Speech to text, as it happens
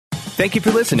Thank you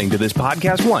for listening to this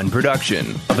Podcast One production.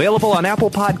 Available on Apple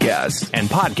Podcasts and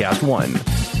Podcast One.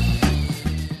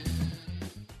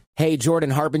 Hey, Jordan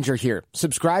Harbinger here.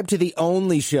 Subscribe to the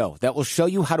only show that will show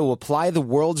you how to apply the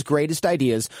world's greatest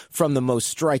ideas from the most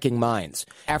striking minds.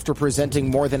 After presenting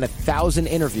more than 1,000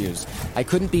 interviews, I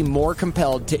couldn't be more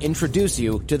compelled to introduce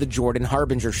you to the Jordan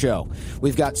Harbinger Show.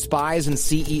 We've got spies and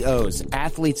CEOs,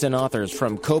 athletes and authors,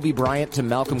 from Kobe Bryant to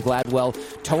Malcolm Gladwell,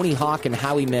 Tony Hawk and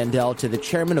Howie Mandel, to the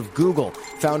chairman of Google,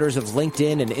 founders of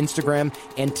LinkedIn and Instagram,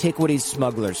 antiquities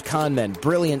smugglers, con men,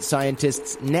 brilliant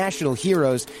scientists, national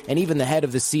heroes, and even the head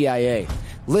of the CIA.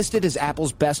 Listed as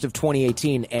Apple's Best of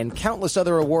 2018 and countless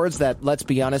other awards that, let's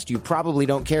be honest, you probably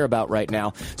don't care about right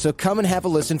now. So come and have a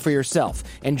listen for yourself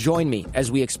and join me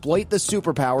as we exploit the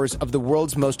superpowers of the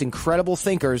world's most incredible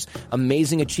thinkers,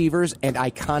 amazing achievers, and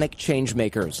iconic change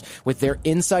makers, with their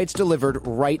insights delivered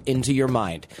right into your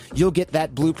mind. You'll get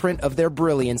that blueprint of their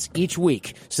brilliance each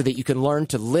week so that you can learn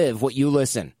to live what you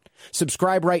listen.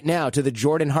 Subscribe right now to The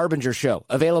Jordan Harbinger Show,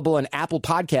 available on Apple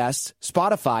Podcasts,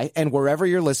 Spotify, and wherever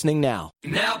you're listening now.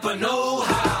 Napa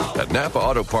know-how. At Napa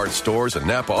Auto Parts stores and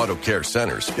Napa Auto Care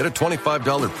centers, get a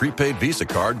 $25 prepaid Visa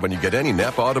card when you get any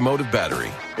Napa Automotive battery.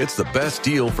 It's the best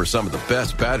deal for some of the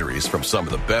best batteries from some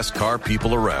of the best car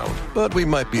people around. But we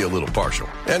might be a little partial.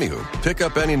 Anywho, pick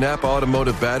up any Napa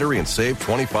Automotive battery and save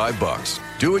 $25.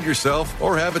 Do it yourself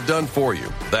or have it done for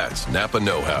you. That's Napa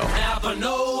know-how. Napa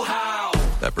know-how.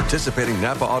 At participating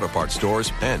Napa Auto Parts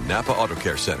stores and Napa Auto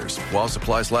Care centers while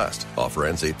supplies last. Offer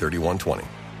ends 8/31/20.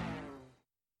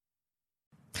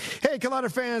 Hey,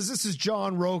 Collider fans, this is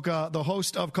John Roca, the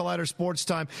host of Collider Sports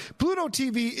Time. Pluto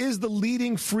TV is the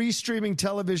leading free streaming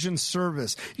television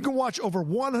service. You can watch over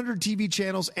 100 TV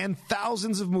channels and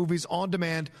thousands of movies on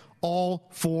demand, all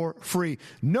for free.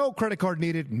 No credit card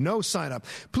needed, no sign up.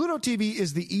 Pluto TV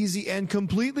is the easy and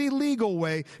completely legal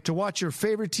way to watch your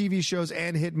favorite TV shows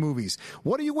and hit movies.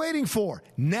 What are you waiting for?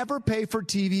 Never pay for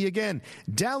TV again.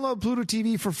 Download Pluto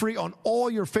TV for free on all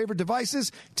your favorite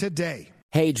devices today.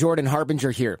 Hey, Jordan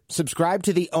Harbinger here. Subscribe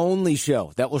to the only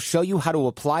show that will show you how to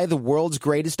apply the world's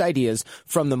greatest ideas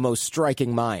from the most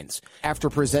striking minds. After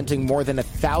presenting more than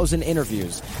 1,000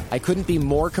 interviews, I couldn't be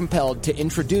more compelled to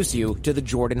introduce you to the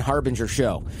Jordan Harbinger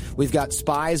Show. We've got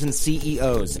spies and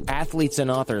CEOs, athletes and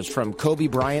authors, from Kobe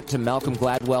Bryant to Malcolm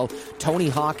Gladwell, Tony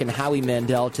Hawk and Howie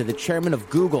Mandel, to the chairman of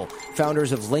Google,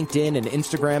 founders of LinkedIn and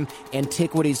Instagram,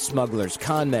 antiquities smugglers,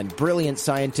 con men, brilliant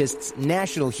scientists,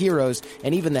 national heroes,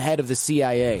 and even the head of the CIA.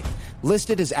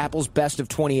 Listed as Apple's Best of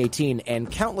 2018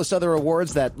 and countless other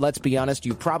awards that, let's be honest,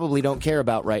 you probably don't care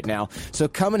about right now. So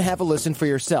come and have a listen for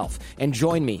yourself and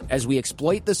join me as we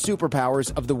exploit the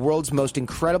superpowers of the world's most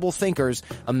incredible thinkers,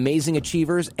 amazing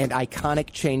achievers, and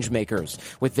iconic change makers,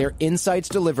 with their insights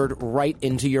delivered right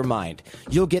into your mind.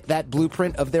 You'll get that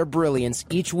blueprint of their brilliance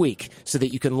each week so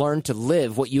that you can learn to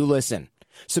live what you listen.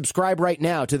 Subscribe right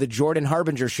now to The Jordan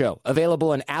Harbinger Show, available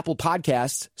on Apple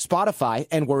Podcasts, Spotify,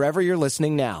 and wherever you're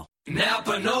listening now.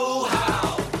 Napa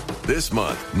know-how. This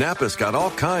month, Napa's got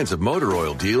all kinds of motor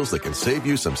oil deals that can save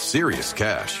you some serious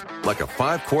cash. Like a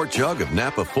 5-quart jug of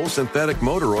Napa full synthetic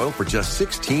motor oil for just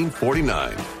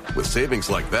 $16.49. With savings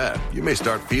like that, you may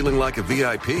start feeling like a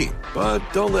VIP. But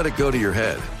don't let it go to your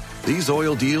head. These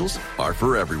oil deals are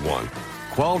for everyone.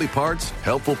 Quality parts,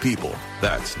 helpful people.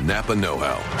 That's Napa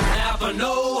know-how. Napa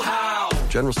know-how.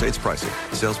 General States pricing.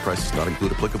 Sales prices not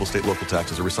include applicable state, local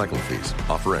taxes, or recycling fees.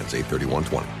 Offer ends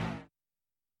 8/31/20.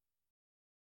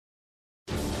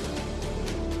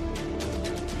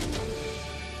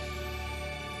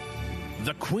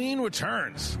 The Queen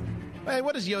returns. Hey,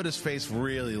 what does Yoda's face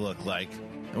really look like?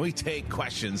 And we take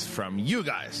questions from you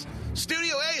guys.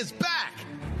 Studio A is back.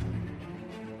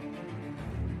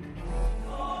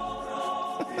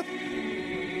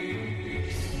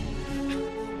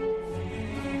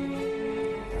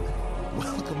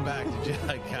 Welcome back to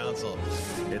Jedi Council.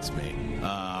 It's me.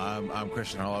 I'm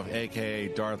Christian Harloff, a.k.a.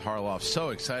 Darth Harloff. So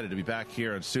excited to be back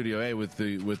here in Studio A with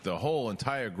the whole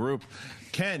entire group.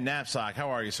 Ken Knapsack, how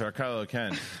are you, sir? Hello,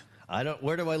 Ken.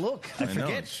 Where do I look? I forget.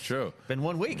 Know, it's true. Been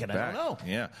 1 week and back, I don't know.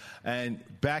 Yeah. And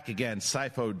back again,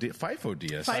 FIFO Diaz. FIFO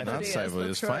Diaz.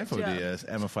 FIFO Diaz.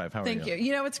 Emma Five, how are you? Thank you.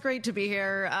 You know, it's great to be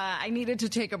here. I needed to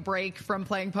take a break from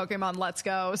playing Pokemon Let's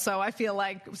Go, so I feel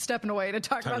like stepping away to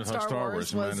talk about Star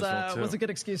Wars was a good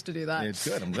excuse to do that. It's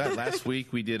good. I'm glad. Last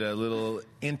week we did a little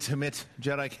intimate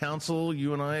Jedi Council,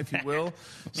 you and I, if you will,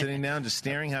 sitting down, just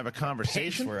staring, have a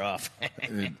conversation. We're off.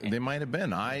 They might have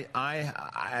been.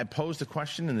 I posed a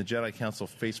question in the Jedi Council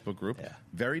Facebook group. Yeah.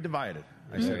 Very divided.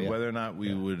 I said whether or not we'd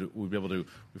be able to,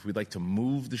 if we'd like to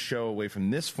move the show away from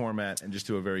this format and just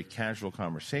do a very casual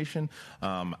conversation.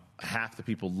 Half the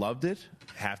people loved it.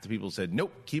 Half the people said,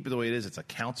 nope, keep it the way it is. It's a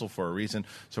council for a reason.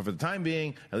 So for the time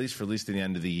being, at least to the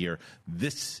end of the year,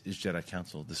 this is Jedi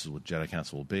Council. This is what Jedi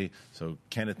Council will be. So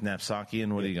Kenneth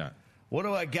Napsakian, what do you got? What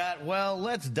do I got? Well,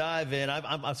 let's dive in.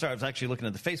 I'm sorry. I was actually looking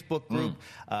at the Facebook group,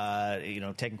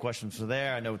 taking questions from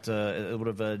there. I know it's a little bit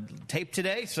of a tape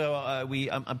today, so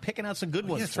I'm picking out some good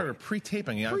ones. Yeah, started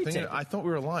pre-taping. I thought we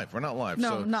were live. We're not live.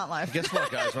 No, so not live. Guess what,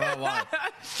 guys? We're not live.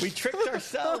 We tricked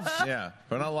ourselves. Yeah,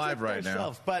 we're not live right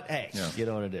now. But hey, you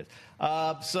know what it is.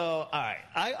 So, all right.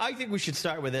 I think we should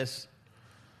start with this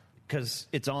because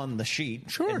it's on the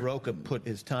sheet. Sure. And Rocha put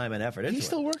his time and effort into it. He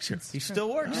still works here. He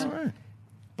still works. All right.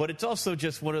 But it's also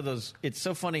just one of those. It's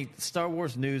so funny. Star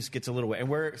Wars news gets a little way,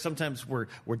 and sometimes we're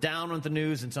down on the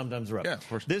news, and sometimes we're up. Yeah, of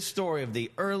course. This story of the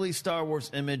early Star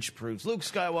Wars image proves Luke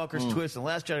Skywalker's twist and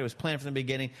Last Jedi was planned from the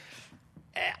beginning.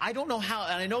 I don't know how,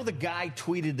 and I know the guy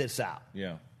tweeted this out.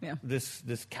 Yeah.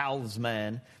 This Cowles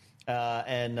man,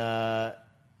 and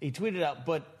he tweeted out,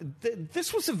 but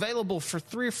this was available for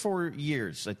 3 or 4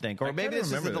 years, I think, or maybe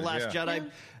this is the Last Jedi,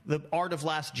 the Art of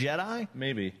Last Jedi,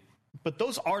 maybe. But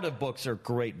those Art of books are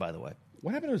great, by the way.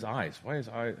 What happened to his eyes? Why is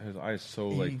his eyes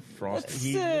so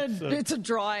frosty? It's a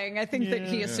drawing. I think that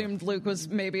he assumed Luke was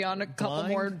maybe on a couple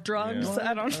more drugs. Yeah.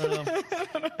 I don't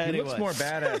know. He looks more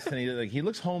badass than he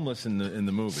looks homeless in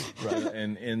the movie, right?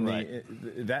 And in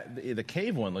the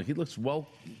cave one, he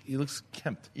looks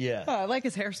kempt. Yeah, I like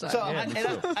his hairstyle. So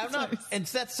I'm not, and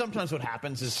that's sometimes what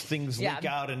happens is things leak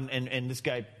out, and this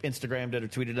guy Instagrammed it or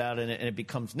tweeted out, and it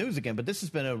becomes news again. But this has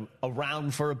been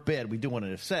around for a bit. We do want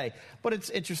to say, but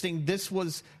it's interesting. This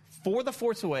was for The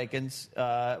Force Awakens,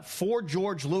 for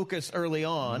George Lucas early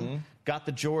on. Got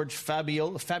the George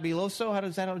Fabuloso.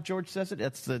 How George says it?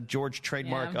 That's the George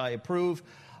trademark. I approve.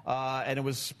 And it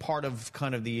was part of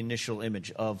kind of the initial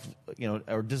image of,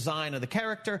 or design of the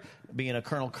character, being a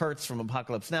Colonel Kurtz from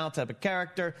Apocalypse Now type of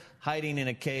character, hiding in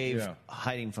a cave,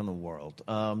 hiding from the world.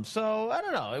 So, I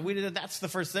don't know. That's the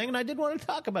first thing, and I did want to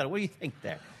talk about it. What do you think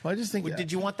there? Well, I just think...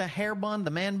 Did you want the hair bun, the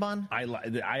man bun?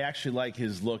 I actually like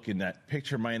his look in that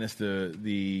picture, minus the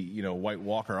White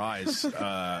Walker eyes.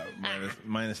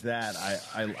 minus that.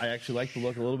 I actually like the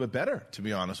look a little bit better, to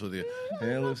be honest with you.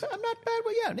 I'm not bad,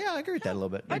 but yeah, I agree with that a little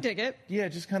bit. I dig it. Yeah,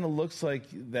 it just kind of looks like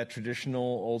that traditional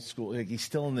old school. He's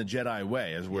still in the Jedi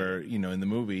way, as where in the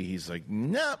movie he's like,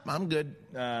 nope, I'm good.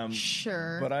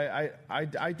 Sure, but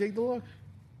I dig the look.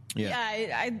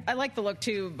 Yeah, I like the look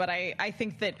too, but I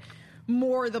think that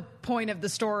more the point of the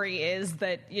story is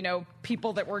that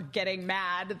people that were getting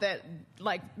mad that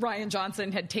Rian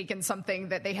Johnson had taken something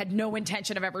that they had no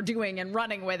intention of ever doing and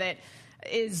running with it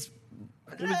is.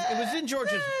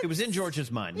 It was in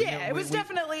George's mind. Yeah, it was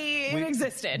definitely it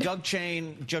existed. Doug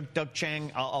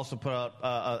Chang also put out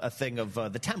a thing of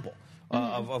the temple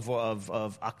of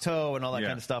Octo and all that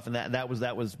kind of stuff, and that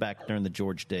was back during the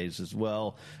George days as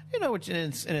well. And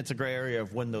it's a gray area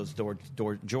of when those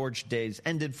George days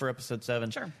ended for Episode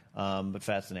 7. Sure, but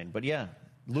fascinating. But yeah.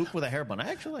 Luke with a hair bun.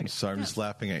 I actually like it. Sorry, I'm just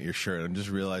laughing at your shirt. I'm just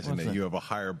realizing that you have a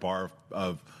higher bar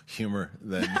of humor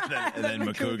than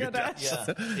Makuga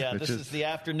does. Yeah. This is the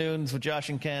afternoons with Josh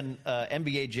and Ken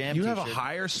NBA Jam. You have a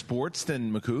higher sports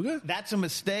than Makuga? That's a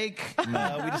mistake.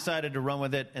 We decided to run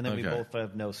with it, and then we both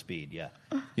have no speed. Yeah,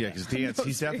 because dance.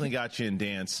 He's definitely got you in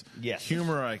dance. Yes.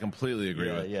 Humor, I completely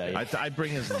agree with. Yeah. I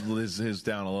bring his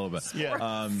down a little bit.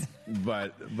 Yeah.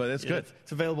 But it's good.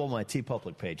 It's available on my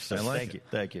TeePublic page. So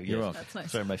thank you. You're welcome. That's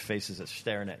nice. Sorry, my face is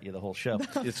staring at you the whole show.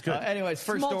 It's good. Anyways,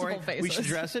 first story. We should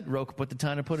address it. Rocha put the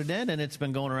time to put it in, and it's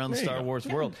been going around the Star Wars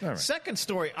world. Right. Second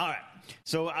story. All right.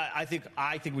 So I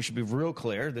think we should be real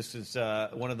clear. This is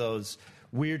one of those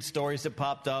weird stories that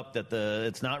popped up that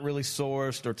it's not really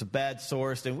sourced or it's a bad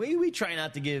source, and we try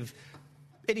not to give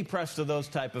any press to those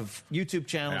type of YouTube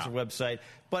channels or website,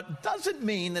 but doesn't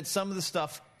mean that some of the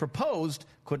stuff proposed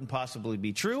couldn't possibly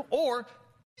be true or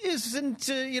isn't,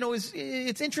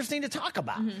 it's interesting to talk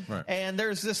about. Mm-hmm. Right. And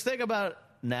there's this thing about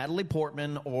Natalie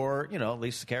Portman, or, at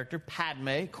least the character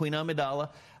Padme, Queen Amidala,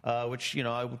 which,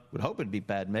 I would hope it'd be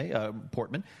Padme,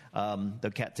 Portman.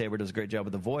 The Cat Tabor does a great job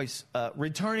with the voice.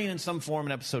 Returning in some form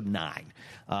in Episode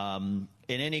 9.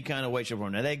 In any kind of way, shape, or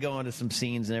form. Now, they go into some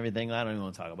scenes and everything. I don't even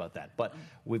want to talk about that. But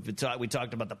we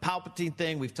talked about the Palpatine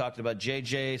thing. We've talked about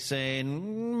JJ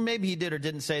saying maybe he did or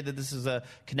didn't say that this is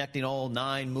connecting all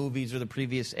 9 movies or the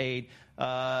previous 8.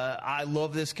 I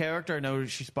love this character. I know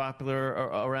she's popular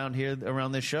around here,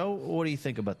 around this show. What do you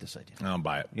think about this idea? I don't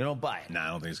buy it. You don't buy it? No, I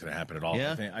don't think it's going to happen at all.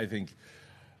 Yeah? I think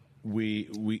we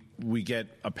get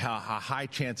a high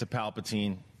chance of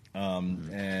Palpatine.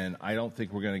 And I don't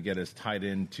think we're going to get as tied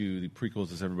into the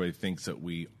prequels as everybody thinks that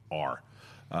we are.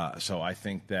 So I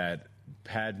think that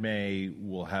Padme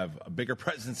will have a bigger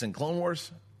presence in Clone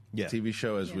Wars TV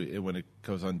show when it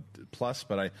goes on Plus.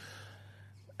 But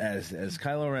as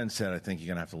Kylo Ren said, I think you're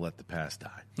going to have to let the past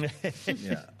die.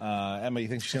 Emma, you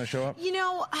think she's going to show up? You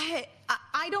know,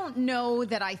 I don't know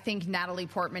that I think Natalie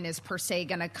Portman is per se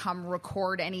going to come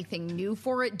record anything new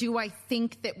for it. Do I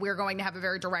think that we're going to have a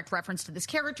very direct reference to this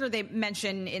character? They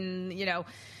mention in,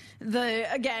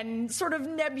 the, again, sort of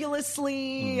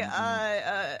nebulously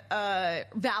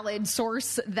valid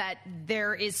source that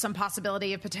there is some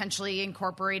possibility of potentially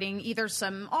incorporating either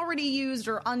some already used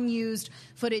or unused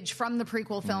footage from the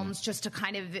prequel films just to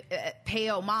kind of pay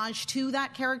homage to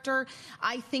that character.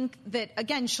 I think that,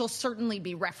 again, she'll certainly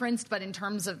be referenced, but in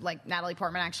terms of like Natalie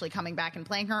Portman actually coming back and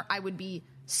playing her, I would be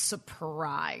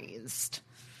surprised.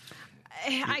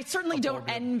 I certainly don't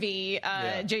envy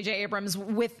J.J. Abrams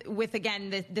with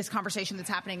again this conversation that's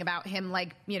happening about him,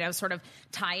 like, sort of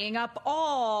tying up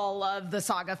all of the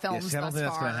saga films. I don't think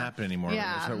that's going to happen anymore.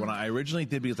 Yeah. When I originally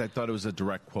did, because I thought it was a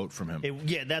direct quote from him.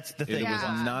 That's the thing. It was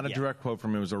not a direct quote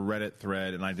from him. It was a Reddit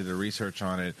thread, and I did the research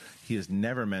on it. He has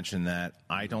never mentioned that.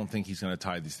 I don't think he's going to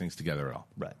tie these things together at all.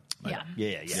 Right. Yeah.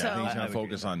 So, I think he's going to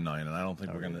focus on 9, and I don't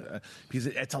think we're going to because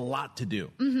it's a lot to do.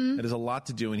 Mm-hmm. It is a lot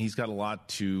to do, and he's got a lot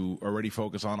to already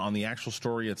focus on the actual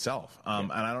story itself.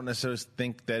 And I don't necessarily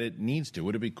think that it needs to.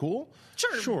 Would it be cool?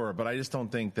 Sure, but I just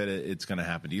don't think that it's going to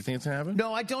happen. Do you think it's going to happen?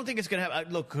 No, I don't think it's going to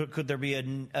happen. Look, could there be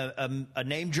a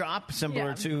name drop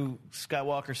similar to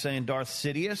Skywalker saying Darth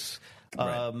Sidious?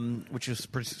 Which is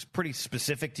pretty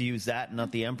specific to use that,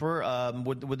 not the Emperor.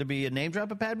 Would there be a name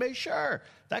drop of Padme? Sure,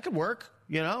 that could work.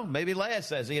 Maybe Leia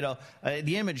says,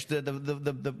 the image,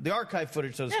 the archive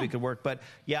footage, so to speak, could work. But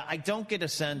I don't get a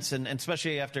sense, and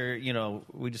especially after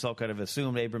we just all kind of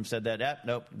assumed Abrams said that.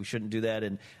 Nope, we shouldn't do that,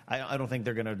 and I don't think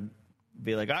they're going to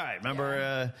be like, all right,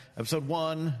 remember episode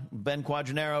 1, Ben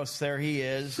Quadraneros, there he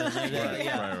is. And,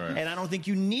 right. And I don't think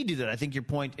you need to do that. I think your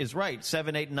point is right.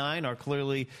 7, 8, 9 are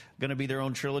clearly going to be their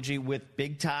own trilogy with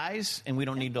big ties, and we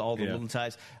don't need all the little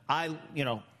ties.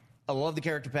 I love the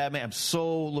character Padme. I'm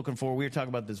so looking forward. We were talking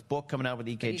about this book coming out with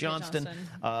E.K. Johnston.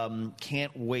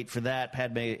 Can't wait for that.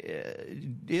 Padme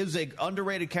is a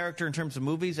underrated character in terms of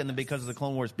movies, and then because of the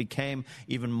Clone Wars, became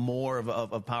even more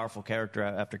of a powerful character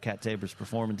after Kat Tabor's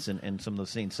performance in some of those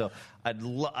scenes. So I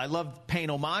love paying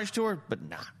homage to her, but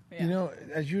nah. Yeah.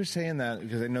 As you were saying that,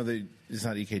 because I know that it's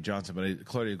not E.K. Johnston, but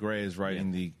Claudia Gray is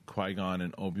writing the Qui-Gon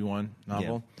and Obi-Wan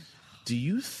novel. Yeah. Do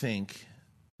you think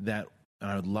that,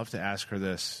 and I would love to ask her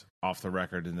this off the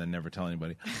record and then never tell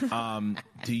anybody,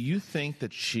 do you think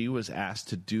that she was asked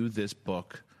to do this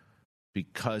book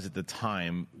because at the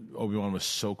time Obi-Wan was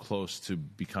so close to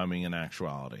becoming an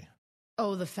actuality?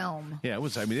 Oh, the film. Yeah, it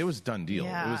was. I mean, it was a done deal.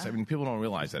 Yeah. It was. People don't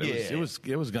realize that it was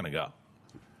going to go.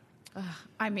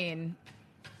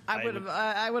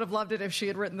 I would have loved it if she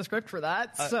had written the script for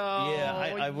that. So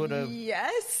I would have.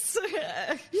 Yes.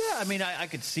 I mean, I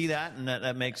could see that, and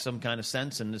that makes some kind of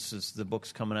sense. And this is the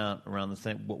book's coming out around the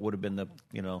thing. What would have been the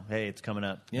hey, it's coming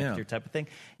out next year type of thing.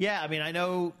 Yeah, I mean, I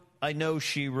know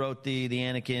she wrote the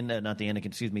Anakin, not the Anakin,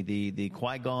 excuse me, the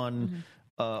Qui-Gon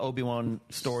Obi-Wan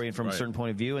story from a certain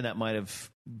point of view, and that might have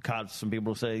caused some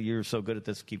people to say, "You're so good at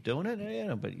this, keep doing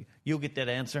it." But you'll get that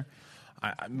answer.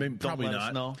 Probably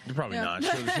not. Probably not.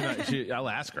 I'll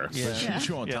ask her. Yeah.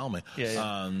 She won't tell me.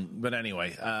 Yeah. But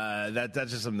anyway,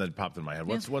 that's just something that popped in my head.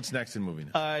 What's next in movie?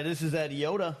 This is that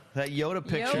Yoda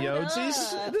picture.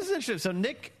 Yoda. This is interesting. So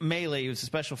Nick Maley, who's a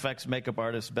special effects makeup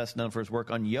artist, best known for his work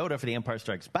on Yoda for The Empire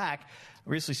Strikes Back,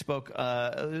 recently spoke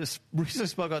on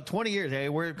 20 years. Hey,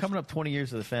 we're coming up 20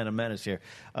 years of the Phantom Menace here,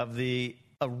 of the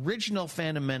original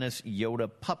Phantom Menace Yoda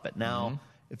puppet. Now,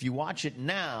 if you watch it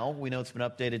now, we know it's been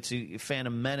updated to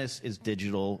Phantom Menace is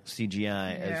digital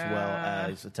CGI as well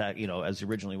as Attack, as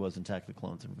originally was in Attack of the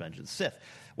Clones and Revenge of the Sith.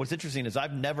 What's interesting is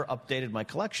I've never updated my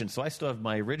collection, so I still have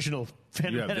my original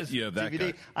Phantom Menace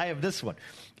DVD. I have this one.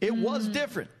 It was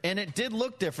different, and it did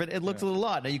look different. It looked a little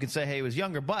odd. Now, you could say, hey, he was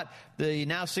younger, but the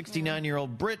now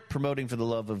 69-year-old Brit promoting for the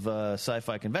love of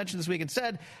sci-fi convention this weekend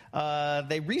said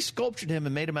they re-sculptured him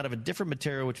and made him out of a different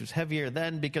material, which was heavier.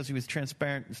 Then, because he was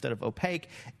transparent instead of opaque,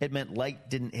 it meant light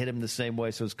didn't hit him the same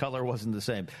way, so his color wasn't the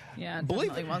same. Yeah, it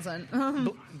definitely wasn't.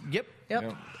 Yep.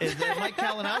 Is that Mike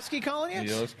Kalinowski calling you?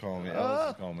 He was calling me.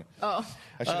 I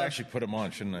should actually put him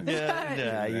on, shouldn't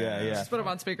I? Yeah. Just put him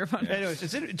on speakerphone. Anyways,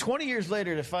 it's 20 years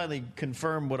later to finally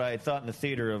confirm what I thought in the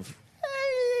theater of, hey,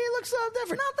 he looks a little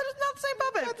different. Not the same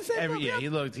puppet.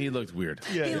 He looked weird.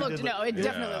 It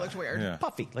definitely looked weird. Yeah.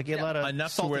 Puffy, like he had a lot of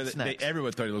enough to where snacks.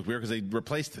 everyone thought he looked weird because they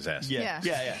replaced his ass. Yeah.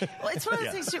 Yeah. Well, it's one of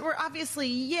those things too, where obviously,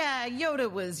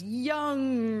 Yoda was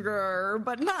younger,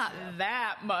 but not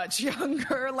that much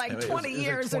younger, like 20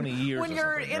 years. 20 years when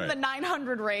you're in the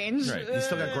 900 range. Right. He's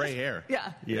still got gray hair.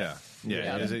 Yeah.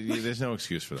 There's no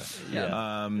excuse for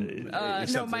that.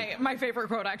 No, my favorite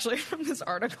quote actually from this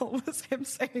article was him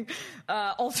saying,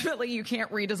 ultimately, you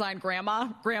can't redesign Grandma.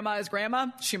 Grandma is Grandma.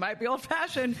 She might be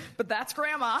old-fashioned, but that's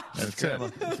Grandma. That's Grandma.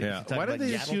 Yeah. Why don't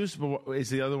they just use? Is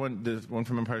the other one, the one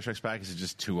from Empire Strikes Back, is it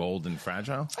just too old and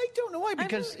fragile? I don't know why,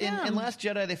 because in Last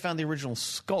Jedi they found the original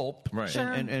sculpt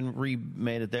and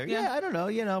remade it there. Yeah, I don't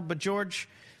know, but George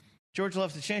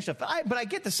loves to change stuff. But I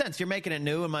get the sense you're making it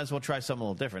new and might as well try something a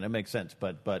little different. It makes sense.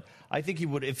 But I think he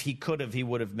would, if he could have, he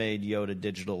would have made Yoda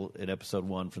digital in Episode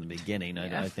 1 from the beginning.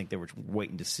 I think they were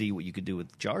waiting to see what you could do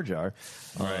with Jar Jar.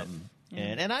 Right.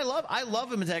 And I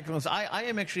love him in Attack of the Clones. I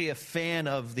am actually a fan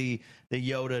of the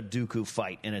Yoda Dooku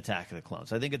fight in Attack of the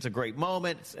Clones. I think it's a great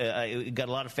moment. It got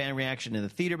a lot of fan reaction in the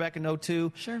theater back in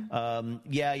 2002. Sure.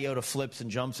 Yoda flips and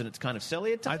jumps, and it's kind of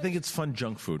silly at times. I think it's fun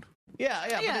junk food.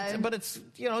 Yeah. But it's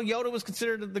Yoda was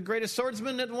considered the greatest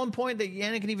swordsman at one point.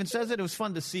 Anakin even says it. It was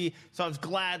fun to see. So I was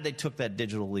glad they took that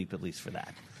digital leap, at least for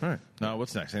that. All right. Now,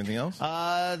 what's next? Anything else?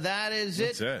 That's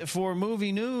it for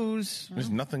movie news.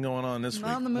 There's nothing going on this week.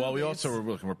 Well, we also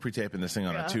we're pre-taping this thing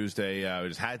on a Tuesday. We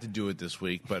just had to do it this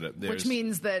week, but which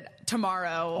means that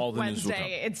tomorrow,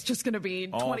 Wednesday, it's just going to be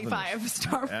 25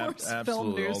 Star Wars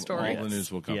film news stories. All the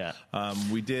news will come. Yeah.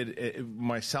 We did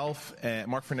myself.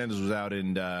 Mark Fernandez was out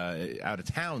of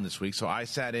town this week, so I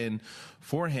sat in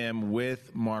for him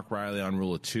with Mark Riley on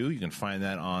Rule of Two. You can find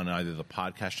that on either the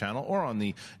podcast channel or on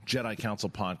the Jedi Council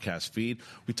podcast feed.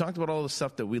 We talked about all the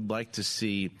stuff that we'd like to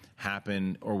see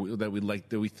happen, or that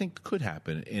we think could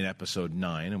happen in Episode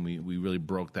 9, and we really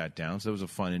broke that down. So it was a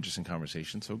fun, interesting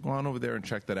conversation. So go on over there and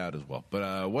check that out as well.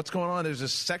 But what's going on? There's a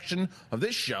section of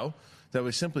this show that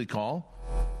we simply call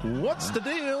 "What's the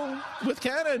Deal with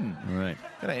Canon?" All right.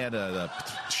 Gotta add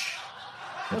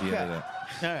Okay. All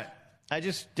right. I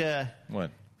just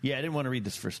what? Yeah, I didn't want to read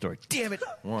this first story. Damn it!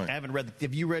 Why? I haven't read.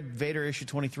 Have you read Vader issue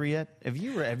 23 yet? Have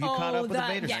you caught up with the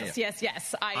Vader?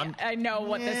 Yes. I know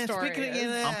what this story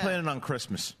is. I'm planning on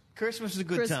Christmas. Christmas is a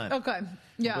good time. Okay.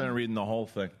 Yeah. I'm planning on reading the whole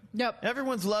thing. Yep.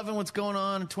 Everyone's loving what's going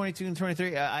on in 22 and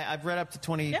 23. I've read up to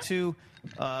 22.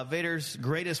 Yep. Vader's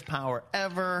greatest power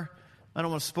ever. I don't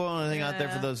want to spoil anything out there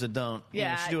for those that don't.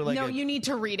 Yeah, you need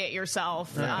to read it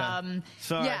yourself. Okay.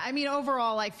 Sorry. Yeah, I mean,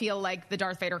 overall, I feel like the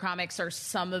Darth Vader comics are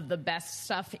some of the best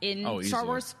stuff in Star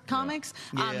Wars comics.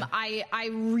 Yeah. I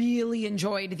really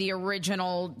enjoyed the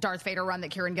original Darth Vader run that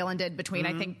Kieran Gillen did between,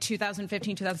 I think,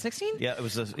 2015, 2016. Yeah, it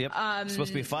was supposed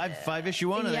to be a five-issue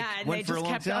one, and it went for a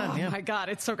long time. Oh, my God,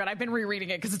 it's so good. I've been rereading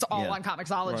it because it's all on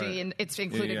Comixology, and it's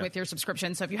included with your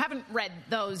subscription. So if you haven't read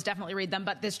those, definitely read them.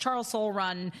 But this Charles Soule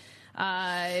run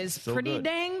is so pretty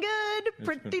dang good.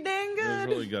 Pretty dang good. It's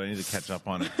really good. I need to catch up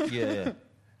on it. Yeah.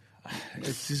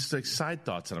 It's just like side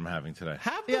thoughts that I'm having today.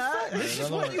 Have the fun. This is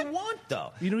what you want,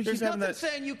 though. There's nothing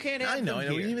saying you can't have I know.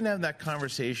 them We here. even have that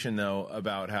conversation, though,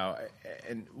 about how,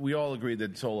 and we all agreed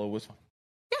that Solo was fine.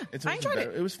 Yeah, I enjoyed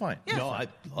it. It was fine. Yeah.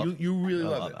 No, you really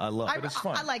loved it. I love it. But it's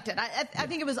fun. I liked it. I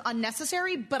think it was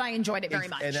unnecessary, but I enjoyed it very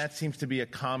much. And that seems to be a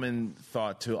common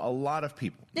thought to a lot of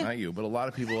people. Yeah. Not you, but a lot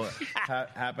of people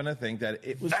happen to think that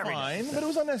it was fine, but it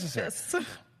was unnecessary. Yes.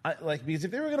 Because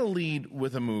if they were going to lead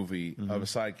with a movie of a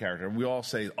side character, we all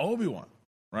say Obi-Wan,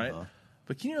 right?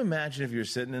 But can you imagine if you're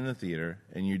sitting in the theater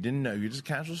and you didn't know, you're just a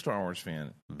casual Star Wars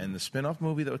fan, and the spin-off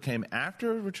movie that came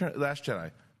after Last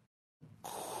Jedi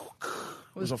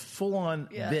was a full-on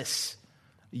this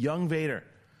young Vader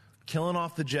killing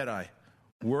off the Jedi,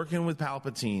 working with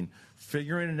Palpatine,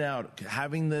 figuring it out,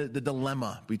 having the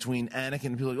dilemma between Anakin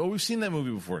and people like, we've seen that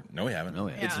movie before. No, we haven't.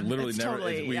 It's literally never.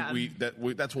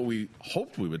 Totally, that's what we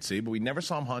hoped we would see, but we never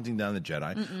saw him hunting down the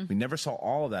Jedi. Mm-mm. We never saw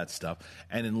all of that stuff.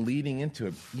 And in leading into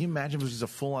it, can you imagine if it was just a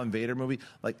full-on Vader movie?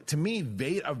 Like, to me,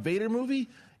 a Vader movie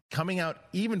coming out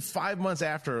even 5 months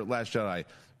after Last Jedi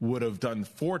would have done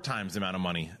 4 times the amount of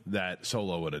money that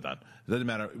Solo would have done. It doesn't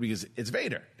matter because it's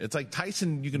Vader. It's like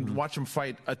Tyson. You can watch him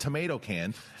fight a tomato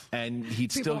can, and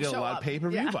he'd still get a lot of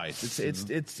pay-per-view buys.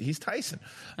 He's Tyson.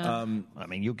 I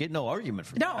mean, you'll get no argument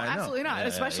from that. No, absolutely not.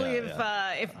 Especially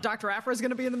if Dr. Aphra is going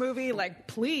to be in the movie. Like,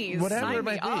 please, whatever sign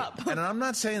me up. And I'm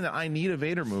not saying that I need a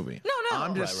Vader movie. No.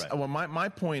 I'm just. Well, my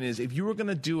point is, if you were going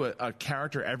to do a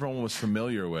character everyone was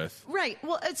familiar with, right?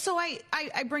 Well, so I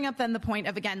bring up then the point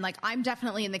of, again, like, I'm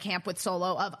definitely in the camp with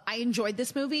Solo of I enjoyed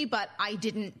this movie, but I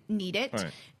didn't need it.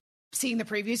 Right. seeing the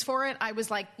previews for it, I was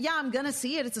like, yeah, I'm going to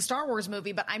see it. It's a Star Wars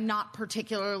movie, but I'm not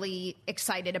particularly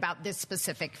excited about this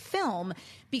specific film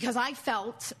because I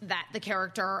felt that the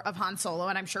character of Han Solo,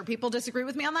 and I'm sure people disagree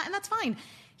with me on that, and that's fine,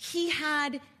 he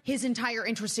had his entire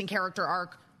interesting character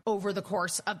arc over the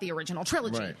course of the original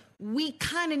trilogy. Right. We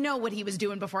kind of know what he was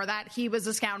doing before that. He was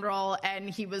a scoundrel, and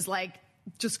he was like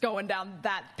just going down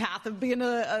that path of being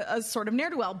a sort of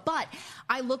ne'er-do-well. But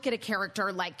I look at a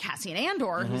character like Cassian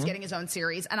Andor, who's getting his own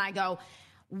series, and I go,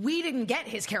 we didn't get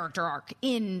his character arc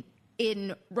in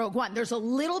Rogue One. There's a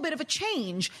little bit of a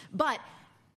change, but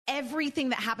everything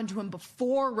that happened to him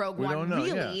before Rogue One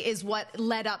really is what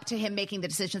led up to him making the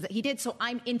decisions that he did. So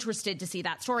I'm interested to see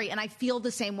that story, and I feel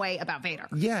the same way about Vader.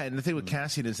 Yeah, and the thing with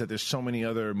Cassian is that there's so many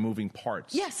other moving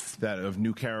parts. Yes. That of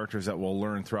new characters that we'll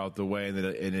learn throughout the way,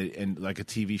 and like a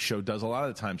TV show does a lot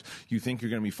of the times. You think you're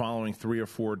going to be following 3 or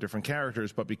 4 different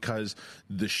characters, but because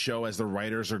the show, as the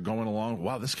writers are going along,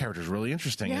 wow, this character is really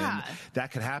interesting. Yeah. And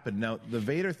that could happen. Now, the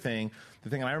Vader thing,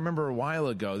 and I remember a while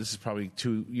ago, this is probably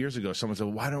 2 years ago, someone said,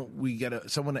 why don't we get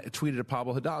someone tweeted at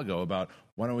Pablo Hidalgo about,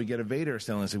 why don't we get a Vader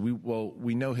still? And I said,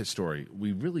 we know his story.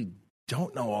 We really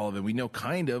don't know all of it. We know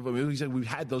kind of. I mean, he said we've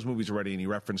had those movies already, and he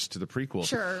referenced to the prequel.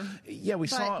 Sure. Yeah, we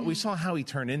saw how he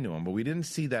turned into him, but we didn't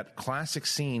see that classic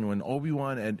scene when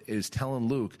Obi-Wan is telling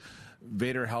Luke,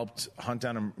 Vader helped hunt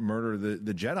down and murder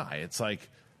the Jedi. It's like,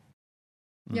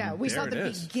 yeah, we saw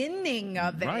the beginning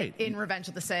of it in Revenge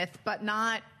of the Sith, but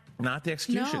not the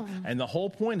execution. No. And the whole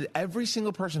point is every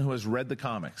single person who has read the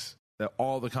comics,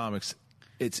 all the comics,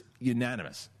 it's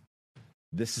unanimous.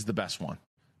 This is the best one.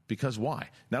 Because why?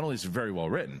 Not only is it very well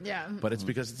written, but it's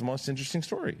because it's the most interesting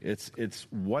story. It's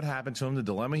what happened to him, the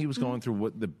dilemma he was going through,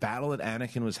 what the battle that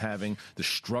Anakin was having, the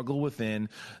struggle within,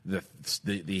 the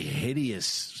hideous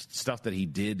stuff that he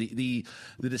did, the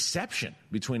deception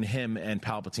between him and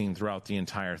Palpatine throughout the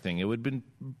entire thing. It would have been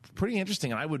pretty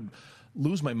interesting, and I would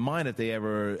lose my mind if they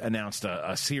ever announced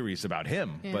a series about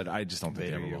him, but I just don't think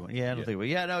they ever will. Yeah, I don't think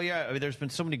we. Yeah, no, yeah. I mean, there's been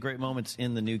so many great moments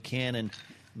in the new canon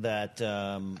that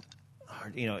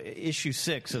issue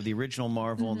 6 of the original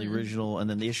Marvel and the original, and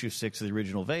then the issue 6 of the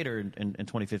original Vader in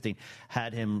 2015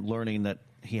 had him learning that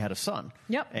he had a son.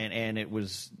 Yep. And it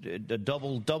was a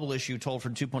double issue told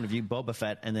from 2 point of view, Boba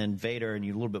Fett and then Vader, and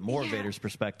you a little bit more of Vader's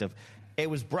perspective. It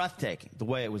was breathtaking the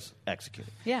way it was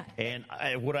executed. Yeah. And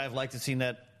would I have liked to have seen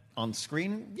that on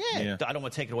screen? Yeah. I don't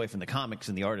want to take it away from the comics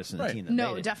and the artists and the team that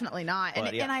made it. Definitely not.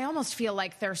 But, and I almost feel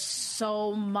like there's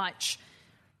so much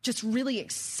just really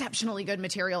exceptionally good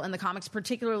material in the comics,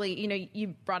 particularly, you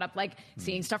brought up, like,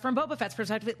 seeing stuff from Boba Fett's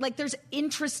perspective. Like, there's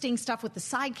interesting stuff with the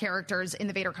side characters in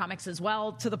the Vader comics as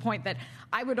well, to the point that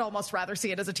I would almost rather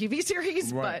see it as a TV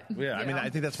series. Right. But, I mean, I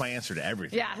think that's my answer to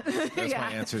everything. Yeah. That's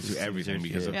my answer to everything,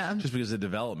 because just because of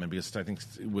development, because I think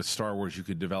with Star Wars, you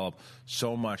could develop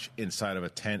so much inside of a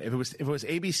 10. If it was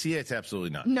ABC, it's absolutely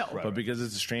not. No. But because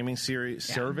it's a streaming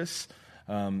service,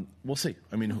 we'll see.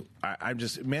 I mean, I'm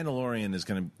just, Mandalorian is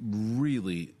going to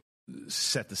really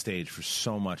set the stage for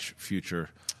so much future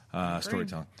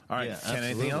storytelling. All right, Ken,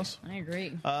 anything else? I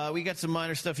agree. We got some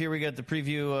minor stuff here. We got the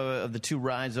preview of the 2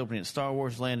 rides opening at Star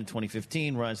Wars Land in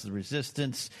 2015, Rise of the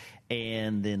Resistance,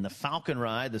 and then the Falcon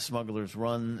ride, the Smuggler's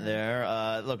Run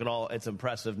there. Look at all, it's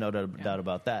impressive, no doubt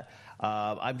about that.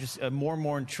 I'm just more and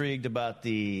more intrigued about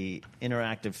the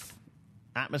interactive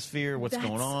atmosphere, what's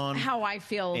going on. How I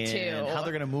feel and too. How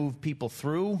they're going to move people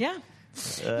through. Yeah.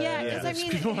 Because I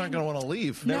mean, people aren't going to want to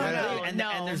leave. And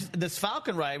there's this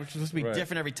Falcon ride, which is supposed to be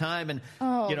different every time. And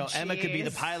Emma could be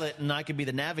the pilot, and I could be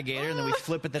the navigator, and then we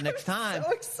flip it the next time.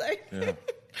 So excited. Yeah.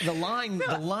 The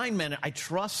line man, I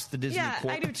trust the Disney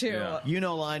Corp. I do too. Yeah. You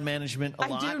know line management a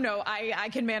lot. I do know. I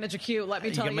can manage a queue. Let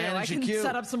me tell you. I can queue.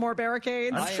 set up some more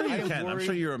barricades. I'm sure you can. I'm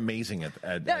sure you're amazing at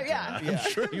I'm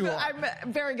sure you are.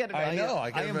 I'm very good at it. I know.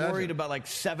 I am worried about like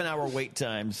 7-hour wait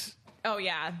times. Oh,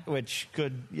 yeah. Which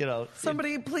could,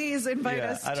 Somebody please invite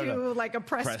us to like a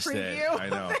press preview. I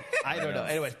know. I don't know.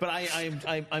 Anyways, but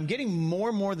I'm getting more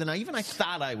and more than I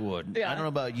thought I would. Yeah. I don't know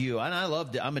about you. And I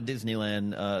loved it. I'm a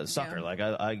Disneyland sucker. Yeah. Like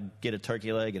I get a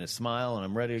turkey leg and a smile and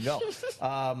I'm ready to go.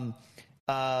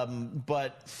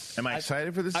 But am I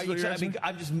excited for this?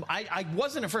 I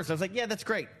wasn't at first. I was like, yeah, that's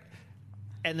great.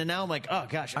 And then now I'm like, oh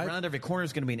gosh, around every corner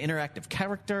is going to be an interactive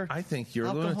character. I think you're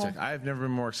a lunatic. I've never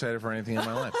been more excited for anything in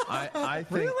my life. I think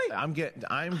really?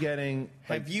 I'm getting.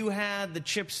 Have you had the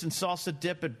chips and salsa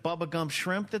dip at Bubba Gump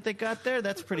Shrimp that they got there?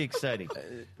 That's pretty exciting.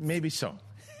 Maybe so,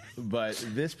 but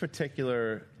this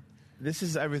particular this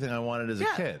is everything I wanted as a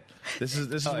kid. This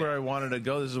is where I wanted to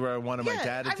go. This is where I wanted my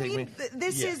dad to take me.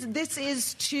 This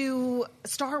is to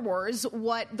Star Wars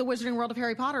what the Wizarding World of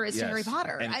Harry Potter is to Harry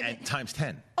Potter, and times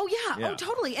 10. Oh yeah, oh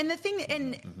totally. And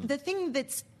the thing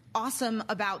that's awesome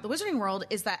about the Wizarding World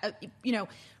is that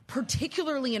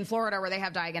particularly in Florida where they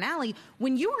have Diagon Alley,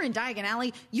 when you are in Diagon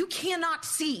Alley, you cannot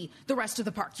see the rest of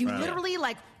the park. You literally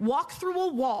walk through a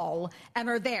wall and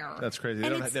are there. That's crazy. They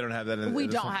don't have that in We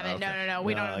don't have it. Okay. No.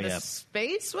 We don't have the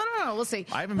space. I don't know. We'll see.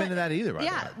 I haven't been to that either,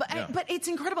 but it's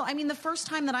incredible. I mean, the first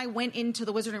time that I went into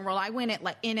the Wizarding World, I went at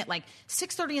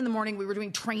 6:30 in the morning. We were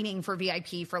doing training for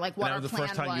VIP for what our plan was. That was the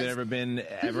first time you'd ever been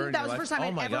ever? That was the first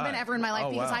time I'd ever been ever in my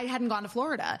life because I hadn't gone to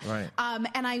Florida. Right.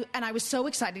 And I was so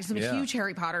excited because I'm a huge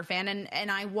Harry Potter fan,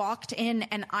 and I walked in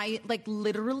and I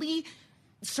literally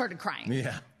started crying.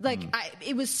 Yeah.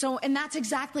 It was so, and that's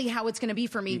exactly how it's going to be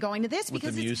for me going to this with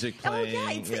because the music playing. Oh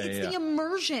yeah, it's the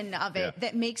immersion of it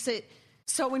that makes it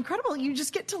so incredible. You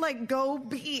just get to go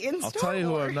be in Star Wars. I'll tell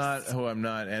you who I'm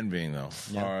not envying though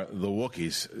are the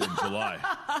Wookiees in July.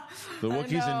 The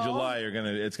Wookiees in July are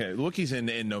gonna. The Wookiees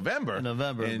in November.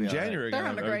 In January, they're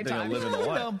having a great time. Live in the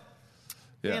light.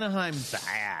 Anaheim,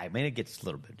 I mean, it gets a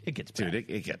little bit. It gets bad. Dude,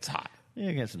 it gets hot.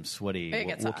 You get some sweaty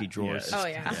Wookiee drawers.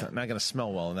 It's not going to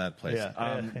smell well in that place.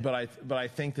 Yeah. But I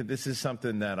think that this is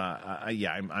something that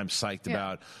I'm psyched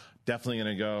about.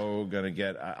 Definitely going to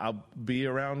get. I'll be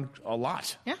around a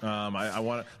lot. Yeah. I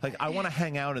want to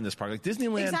hang out in this park, like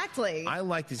Disneyland. Exactly. I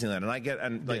like Disneyland,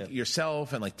 and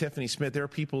yourself and Tiffany Smith. There are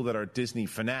people that are Disney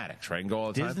fanatics, right, and go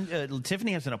all the time.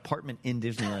 Tiffany has an apartment in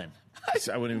Disneyland.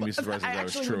 I wouldn't even be surprised if that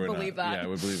was true or not. That. Yeah, I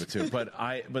would believe it too. But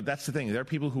that's the thing. There are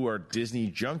people who are Disney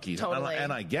junkies, totally.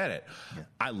 and I get it. Yeah.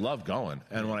 I love going,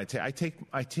 and when I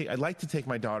like to take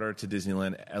my daughter to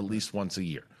Disneyland at least once a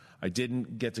year. I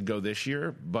didn't get to go this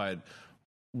year, but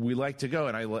we like to go,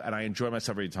 and I enjoy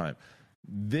myself every time.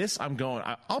 This I'm going.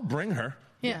 I'll bring her.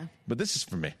 Yeah. But this is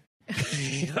for me.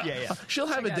 She'll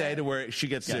have a day to where she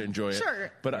gets to enjoy it.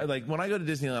 Sure. But when I go to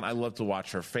Disneyland, I love to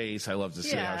watch her face. I love to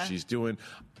see how she's doing.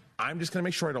 I'm just going to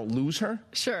make sure I don't lose her.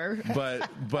 Sure. But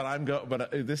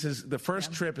this is the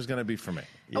first trip is going to be for me.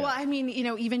 Yeah. Well, I mean,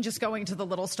 even just going to the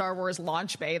little Star Wars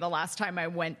launch bay the last time I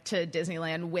went to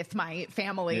Disneyland with my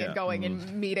family and going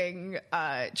and meeting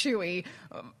Chewie,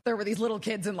 there were these little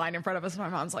kids in line in front of us. And my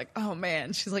mom's like, "Oh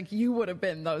man," she's like, "You would have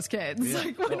been those kids.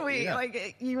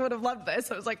 You would have loved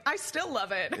this." I was like, "I still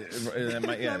love it."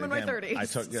 I'm in my 30s.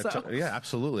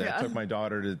 Absolutely. I took my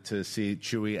daughter to see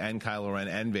Chewie and Kylo Ren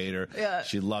and Vader. Yeah.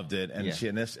 She loved it,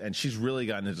 and she's really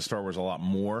gotten into Star Wars a lot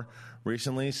more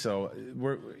recently. So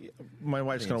my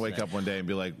wife's going to wake up one day and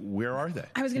be like, "Where are they?"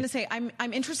 I was going to say I'm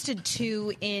interested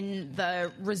too in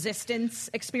the Resistance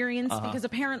experience because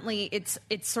apparently it's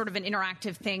sort of an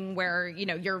interactive thing where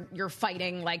you're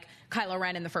fighting like Kylo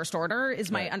Ren in the First Order is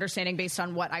my understanding based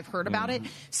on what I've heard about it.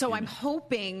 So I'm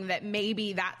hoping that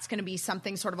maybe that's going to be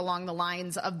something sort of along the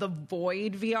lines of the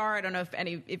Void VR. I don't know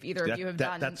if either of you have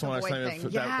done that's the one Void thing.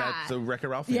 That's the Wreck-It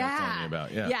Ralph thing I'm telling you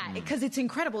about. Yeah, because it's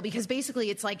incredible because basically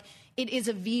it's like it is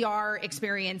a VR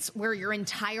experience where your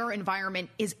entire environment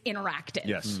is interactive.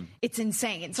 Yes. It's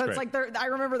insane. So it's like I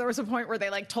remember there was a point where they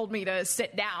told me to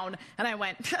sit down and I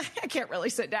went, I can't really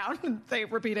sit down. And they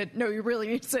repeated, "No, you really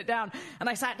need to sit down." And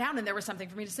I sat down and there was something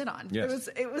for me to sit on. Yes.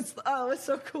 It was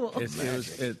so cool.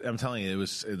 I'm telling you, it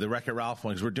was the Wreck-It Ralph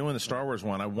one because we're doing the Star Wars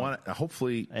one. I want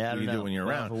hopefully you do when you're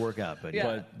around. Have a workout,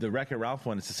 but the Wreck-It Ralph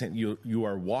one, it's the same. You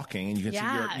are walking and you can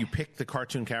see you pick the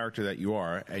cartoon character that you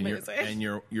are and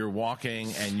you're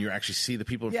walking and you actually see the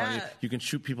people in front of you. You can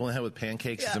shoot people in the head with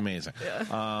pancakes. It's amazing.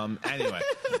 Anyway,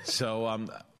 so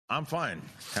I'm fine.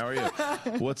 How are you?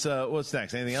 What's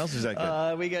next? Anything else? Is that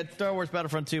good? We got Star Wars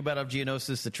Battlefront 2, Battle of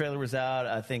Geonosis. The trailer was out.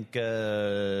 I think by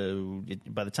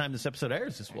the time this episode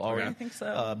airs, this will already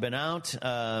been out.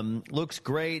 Looks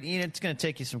great. It's going to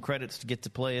take you some credits to get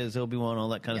to play as Obi-Wan, all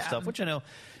that kind of stuff, which I know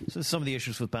is some of the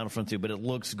issues with Battlefront 2, but it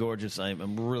looks gorgeous.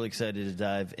 I'm really excited to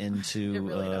dive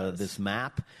into this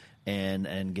map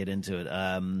and get into it.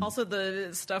 Also, the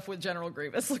stuff with General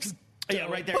Grievous looks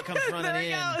right there it comes running there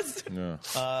in.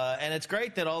 Goes. And it's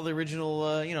great that all the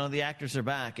original, the actors are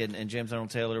back. And James Arnold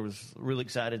Taylor was really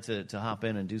excited to hop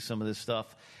in and do some of this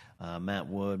stuff. Matt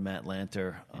Wood, Matt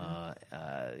Lanter,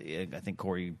 I think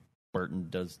Corey Burton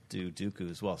does do Dooku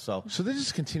as well. So they're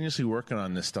just continuously working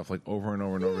on this stuff over and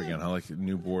over and over again. How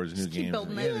new boards, new games.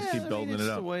 Just keep building it up.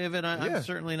 That's the way of it. I'm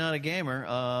certainly not a gamer,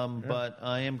 but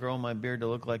I am growing my beard to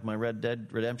look like my Red Dead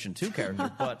Redemption 2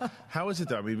 character. But how is it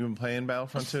though? Have you been playing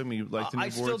Battlefront 2? You like the new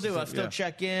boards? I still do. I still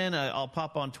check in. I'll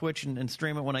pop on Twitch and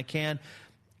stream it when I can.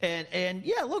 And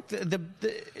yeah, look,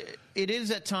 it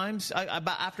is at times.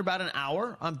 After about an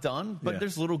hour, I'm done. But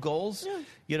there's little goals. Yeah.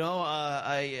 You know,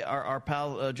 our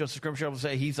pal Joseph Scrimshaw will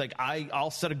say he's like,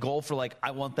 I'll set a goal for like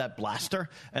I want that blaster,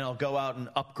 and I'll go out and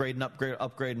upgrade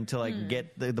until I can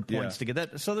get the points to get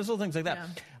that. So there's little things like that. Yeah.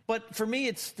 But for me,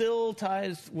 it still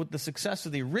ties with the success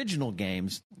of the original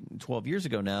games 12 years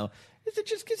ago. Now, is it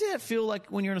just gives you that feel like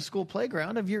when you're in a school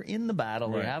playground, if you're in the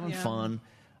battle, you're having fun.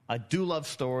 I do love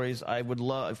stories. I would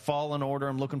love Fallen Order.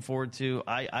 I'm looking forward to.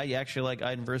 I actually like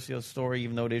Iden Versio's story,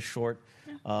 even though it is short.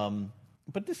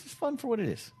 But this is fun for what it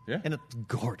is. Yeah. And it's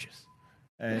gorgeous.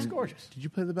 And it's gorgeous. Did you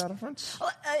play the Battlefronts?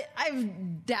 Well,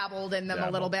 I've dabbled in them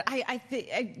a little bit.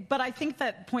 But I think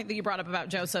that point that you brought up about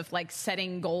Joseph, like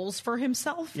setting goals for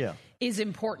himself, is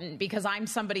important because I'm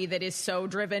somebody that is so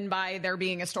driven by there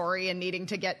being a story and needing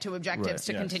to get to objectives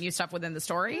to continue stuff within the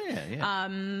story.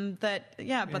 But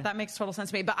that makes total sense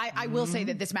to me. But I will say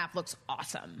that this map looks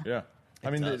awesome. Yeah.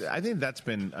 I think that's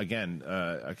been, again,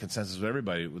 a consensus with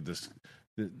everybody with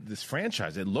this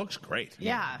franchise. It looks great.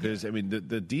 Yeah.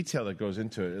 The detail that goes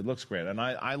into it looks great. And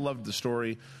I love the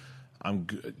story. I'm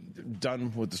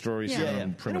done with the story, so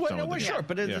I'm pretty much done with it. Sure,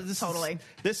 but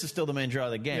this is still the main draw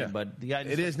of the game. But the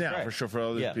idea it is now, for sure, for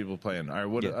other people playing. All right,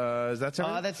 what is that?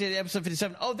 That's it, episode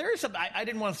 57. Oh, there is something. I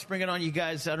didn't want to spring it on you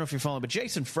guys. I don't know if you're following, but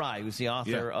Jason Fry, who's the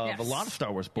author of a lot of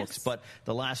Star Wars books, but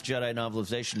The Last Jedi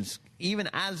novelizations, even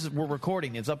as we're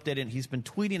recording, is updated. He's been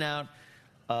tweeting out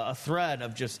a thread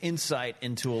of just insight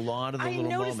into a lot of the little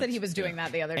moments. I noticed that he was doing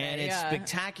that the other day. And it's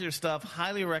spectacular stuff.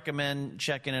 Highly recommend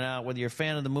checking it out, whether you're a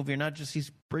fan of the movie or not. Just he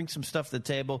brings some stuff to the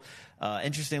table.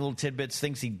 Interesting little tidbits,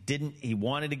 things he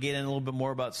wanted to get in a little bit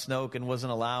more about Snoke and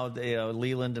wasn't allowed.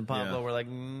 Leland and Pablo were like,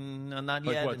 no, not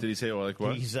yet. Like what? Did he say? Like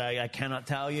what? He's I cannot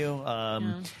tell you.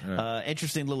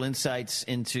 Interesting little insights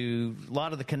into a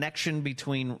lot of the connection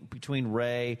between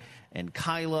Rey and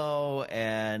Kylo,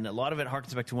 and a lot of it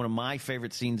harkens back to one of my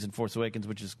favorite scenes in Force Awakens,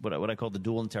 which is what I call the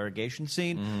dual interrogation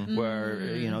scene, where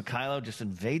Kylo just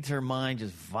invades her mind,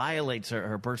 just violates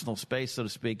her personal space, so to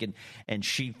speak, and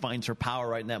she finds her power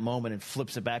right in that moment and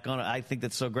flips it back on. I think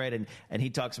that's so great, and he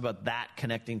talks about that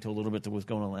connecting to a little bit to what's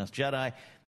going on in Last Jedi.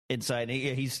 Inside,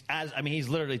 he's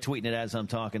literally tweeting it as I'm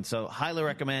talking. So highly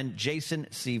recommend Jason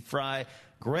C. Fry,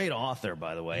 great author,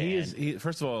 by the way. He is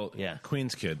first of all,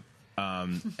 Queen's kid.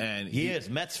 And he is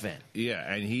Mets fan.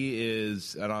 Yeah, and he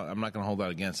is. I'm not going to hold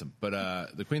that against him, but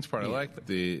the Queen's part I like.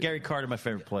 The Gary Carter, my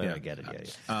favorite player. I get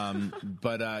it.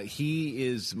 But he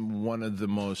is one of the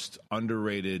most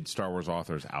underrated Star Wars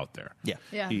authors out there.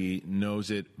 Yeah. He knows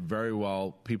it very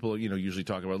well. People, usually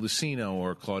talk about Lucino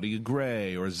or Claudia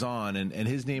Gray or Zahn, and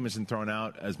his name isn't thrown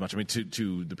out as much. I mean,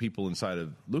 to the people inside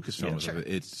of Lucasfilm,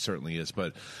 it certainly is.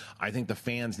 But I think the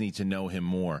fans need to know him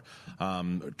more.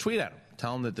 Tweet at him.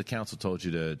 Tell him that the council told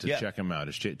you to check him out.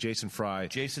 It's Jason Fry.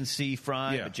 Jason C.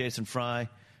 Fry. Yeah. Jason Fry.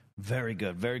 Very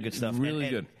good stuff. Really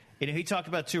good. And he talked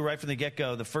about, too, right from the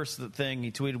get-go, the first thing he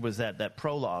tweeted was that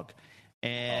prologue.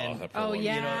 And,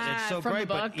 it's so from great.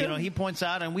 But, he points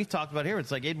out, and we've talked about here, it's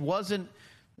like it wasn't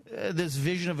this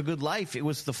vision of a good life. It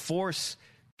was the Force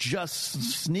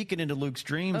just sneaking into Luke's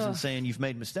dreams and saying you've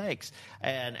made mistakes,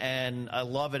 and I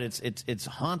love it. It's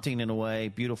haunting in a way,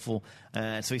 beautiful.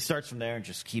 So he starts from there and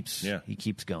just keeps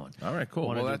going. All right, cool.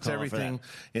 Well, that's everything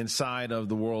inside of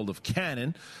the world of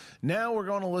canon. Now we're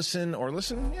going to listen.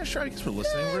 Yeah, sure, I guess we're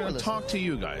listening. We're going to talk to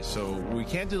you guys. So we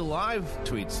can't do the live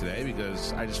tweets today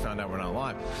because I just found out we're not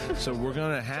live. So we're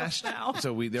going to hashtag.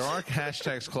 So there are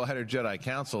hashtags Collider Jedi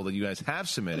Council that you guys have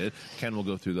submitted. Ken will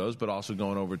go through those, but also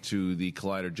going over to the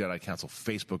Collider Jedi Council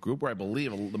Facebook group, where I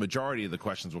believe the majority of the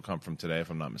questions will come from today,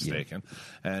 if I'm not mistaken.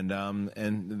 Yeah.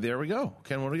 And there we go.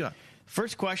 Ken, what do we got?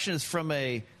 First question is from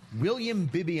a William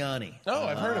Bibiani. Oh,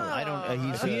 I've heard of him.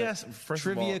 He's a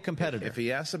trivia competitor. If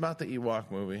he asks about the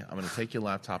Ewok movie, I'm going to take your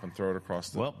laptop and throw it across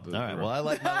the all right. Well, I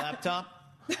like my laptop,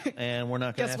 and we're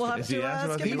not going to ask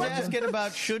it. He's asking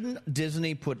about shouldn't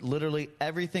Disney put literally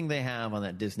everything they have on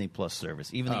that Disney Plus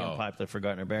service, even the unpopular,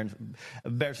 forgotten,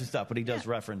 embarrassing stuff. But he does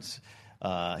reference.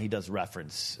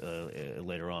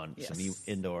 Later on some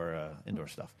indoor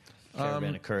stuff.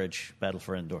 Caravan of Courage, Battle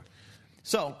for Endor.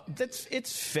 So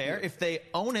it's fair if they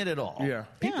own it at all. Yeah,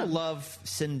 people love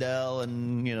Sindel,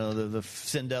 and the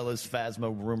Cindella's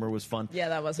Phasma rumor was fun. Yeah,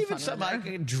 that was even something like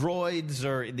droids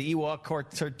or the Ewok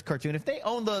cartoon. If they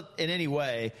own in any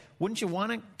way, wouldn't you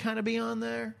want to kind of be on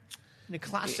there in a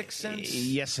classic sense?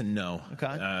 Yes and no.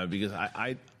 Okay, because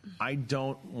I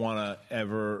don't want to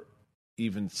ever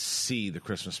even see the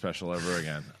Christmas special ever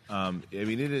again.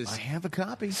 It is. I have a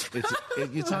copy. It's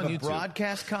on YouTube.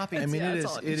 Broadcast copy.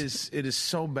 It is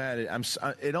so bad.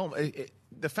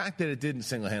 the fact that it didn't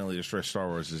single-handedly destroy Star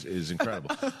Wars is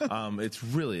incredible. It's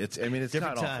different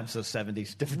god-awful. times. So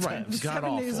 70s, different Right, times.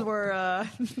 god-awful. 70s were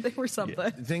they were something. Yeah,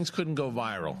 things couldn't go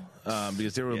viral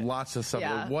because there were lots of stuff.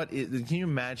 Yeah. Can you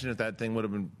imagine if that thing would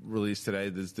have been released today?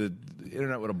 The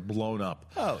internet would have blown up.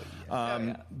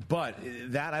 But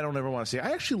that I don't ever want to see.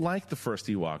 I actually like the first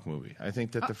Ewok movie. I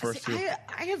think that the first two.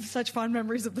 I have such fond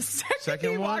memories of the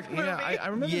second one. Ewok movie. Yeah, I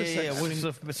remember the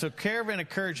second. So Caravan of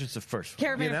Courage is the first one.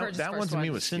 Caravan of Courage is the that first one to me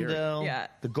was scary. Sindel,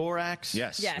 the Gorax.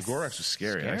 Yes, the Gorax was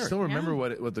scary. I still remember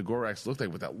what the Gorax looked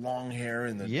like with that long hair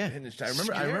and the.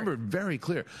 I remember it very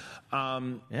clear.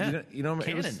 Canon.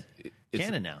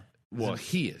 Canon now. Well,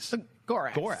 he is. The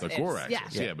Gorax. The Gorax.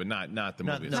 Yeah. But not the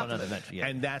movie. No, eventually.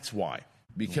 And that's why.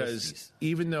 Because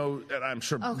even though and I'm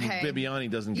sure Bibiani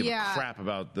doesn't give a crap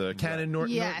about the canon, nor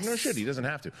should he. Doesn't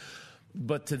have to.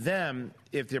 But to them,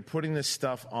 if they're putting this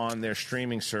stuff on their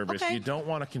streaming service, you don't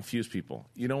want to confuse people.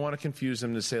 You don't want to confuse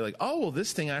them to say like, oh, well,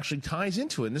 this thing actually ties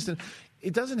into it. And this thing,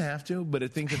 it doesn't have to, but I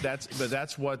think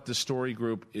that's what the story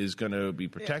group is going to be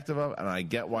protective of, and I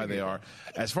get why they are.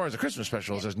 As far as the Christmas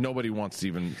special is, nobody wants to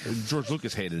even. George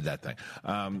Lucas hated that thing,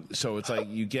 so it's like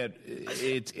you get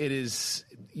it. It is.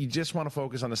 You just want to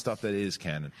focus on the stuff that is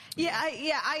canon.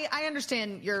 I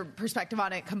understand your perspective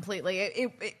on it completely.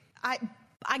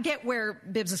 I get where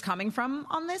Bibbs is coming from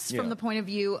on this, from the point of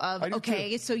view of,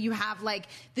 so you have like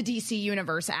the DC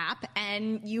Universe app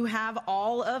and you have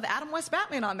all of Adam West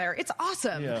Batman on there. It's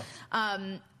awesome. Yeah.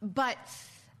 But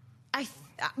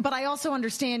I also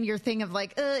understand your thing of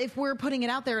like, if we're putting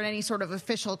it out there in any sort of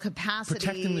official capacity.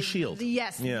 Protecting the shield.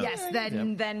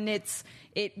 Then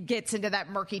it gets into that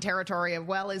murky territory of,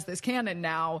 well, is this canon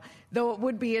now? Though it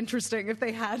would be interesting if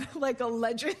they had like a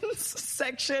Legends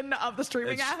section of the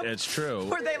streaming app. It's true.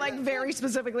 Where they like very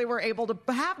specifically were able to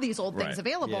have these old things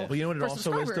available. Yeah. Well, you know what it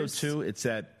also is though too? It's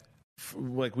that,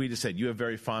 like we just said, you have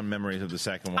very fond memories of the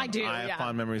second one. I do. I have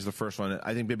fond memories of the first one.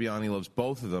 I think Bibiani loves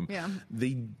both of them. Yeah.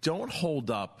 They don't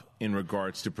hold up in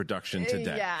regards to production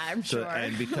today. Yeah, I'm sure.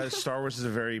 And because Star Wars is a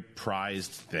very prized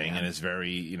thing and is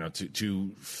very,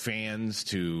 to fans,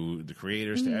 to the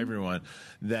creators, to everyone,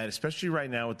 that especially right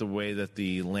now with the way that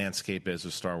the landscape is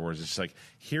with Star Wars, it's like,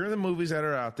 here are the movies that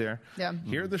are out there. Yeah.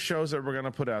 Here are the shows that we're going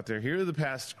to put out there. Here are the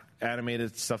past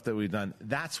animated stuff that we've done.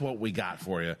 That's what we got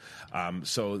for you.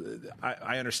 So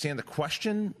I understand the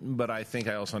question, but I think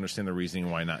I also understand the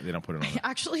reasoning why not they don't put it on. I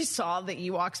actually saw the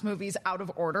Ewoks movies out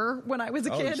of order when I was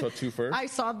a kid. You saw two first? I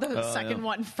saw the second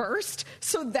one first.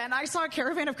 So then I saw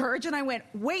Caravan of Courage and I went,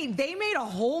 wait, they made a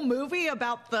whole movie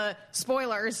about the,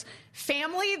 spoilers,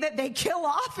 family that they kill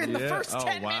off in the first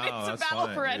 10 minutes of Battle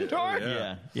for Endor.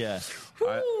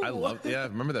 I love. I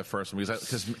remember that first one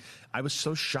because I was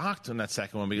so shocked on that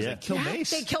second one because they killed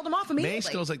Mace. They killed him off immediately. Mace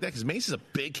goes like that because Mace is a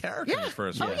big character in the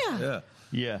first one.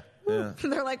 Yeah.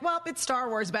 They're like, well, it's Star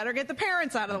Wars. Better get the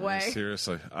parents out of the way.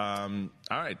 Seriously. All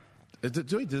right. Do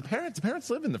the parents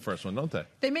live in the first one, don't they?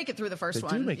 They make it through the first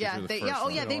one. They do make it through the first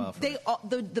one.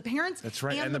 The parents That's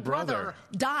right. and the brother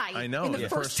die in the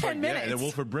first 10 minutes. And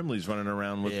Wilford Brimley's running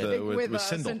around with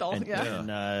Sindel.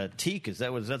 And Teak, is that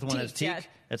the one that has Teak? Yeah.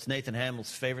 That's Nathan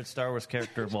Hamill's favorite Star Wars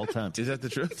character of all time. Is that the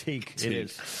truth? Teak. It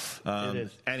is. It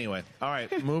is. Anyway, all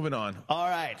right, moving on. All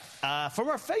right. From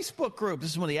our Facebook group, this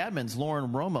is one of the admins,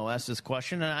 Lauren Romo, asked this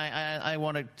question, and I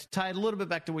want to tie it a little bit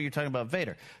back to what you're talking about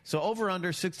Vader. So over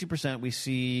under 60%, we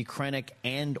see Krennic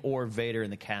and or Vader in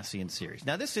the Cassian series.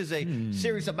 Now, this is a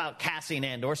series about Cassian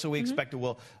Andor, so we expect it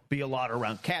will be a lot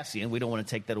around Cassian. We don't want to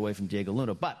take that away from Diego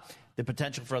Luna, but the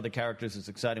potential for other characters is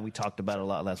exciting. We talked about it a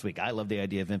lot last week. I love the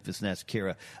idea of Infus Nest,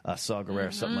 Kira, Saw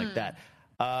Gerrera, something like that.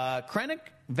 Krennic,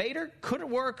 Vader, could it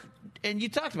work? And you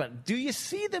talked about it. Do you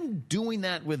see them doing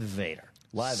that with Vader?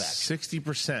 Live action.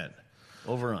 60%.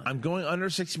 Over on. I'm going under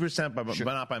 60%, but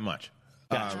not by much.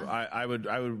 Gotcha. I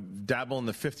would dabble in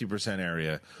the 50%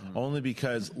 area, only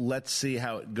because let's see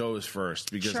how it goes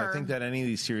first. Because I think that any of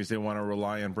these series, they want to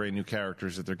rely on brand new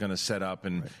characters that they're going to set up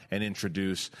and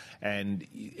introduce. And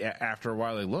after a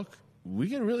while, they look, we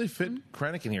can really fit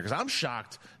Krennic in here. Because I'm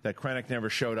shocked that Krennic never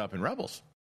showed up in Rebels.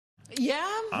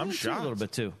 Yeah, I'm shocked a little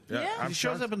bit too. Yeah, he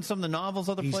shows up in some of the novels,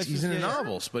 other places. He's in the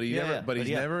novels, but he's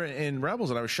never in Rebels,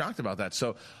 and I was shocked about that.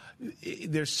 So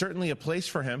there's certainly a place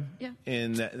for him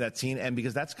in that scene, and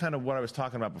because that's kind of what I was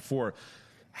talking about before.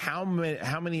 How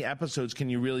many episodes can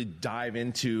you really dive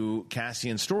into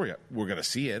Cassian's story? We're going to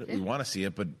see it. We want to see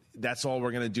it, but that's all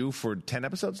we're going to do for 10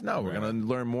 episodes? No, we're going to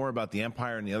learn more about the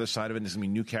Empire and the other side of it. There's going to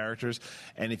be new characters.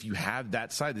 And if you have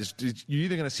that side, you're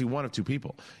either going to see one of two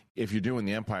people. If you're doing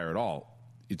the Empire at all,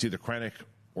 it's either Krennic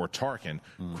or Tarkin.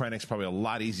 Krennic's probably a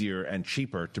lot easier and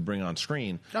cheaper to bring on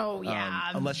screen. Oh,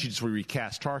 yeah. Unless you just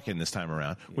recast Tarkin this time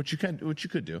around, which you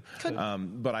could do.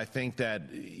 But I think that,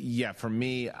 for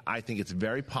me, I think it's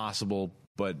very possible,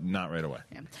 but not right away.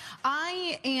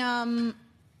 Yeah.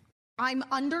 I'm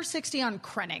under 60 on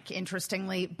Krennic,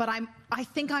 interestingly, but I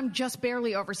think I'm just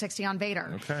barely over 60 on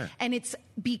Vader. Okay. And it's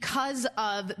because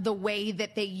of the way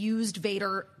that they used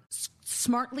Vader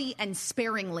smartly and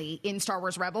sparingly in Star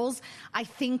Wars Rebels. I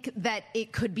think that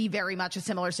it could be very much a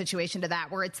similar situation to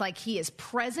that, where it's like he is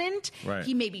present,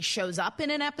 he maybe shows up in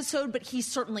an episode, but he's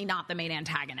certainly not the main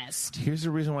antagonist. Here's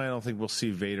the reason why I don't think we'll see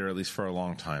Vader, at least for a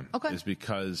long time, is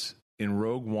because in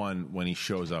Rogue One, when he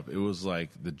shows up, it was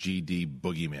like the GD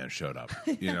boogeyman showed up.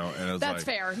 And it was that's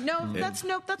fair.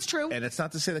 That's true. And it's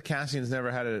not to say that Cassian's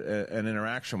never had an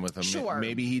interaction with him. Sure.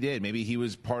 Maybe he did. Maybe he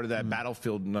was part of that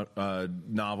Battlefield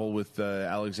novel with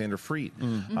Alexander Freed.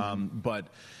 But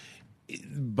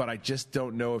I just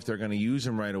don't know if they're going to use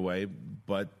him right away.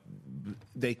 But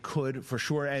they could for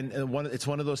sure. And it's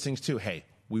one of those things too. Hey,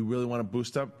 we really want to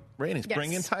boost up ratings. Yes.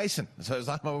 Bring in Tyson. So I was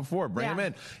talking about before. Bring him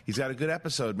in. He's got a good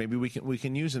episode. Maybe we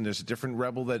can use him. There's a different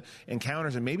rebel that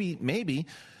encounters, and maybe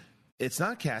it's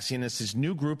not Cassian. It's this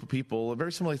new group of people,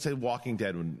 very similar to, say, Walking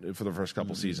Dead for the first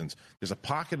couple seasons. There's a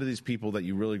pocket of these people that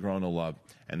you really grow to love,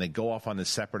 and they go off on this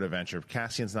separate adventure.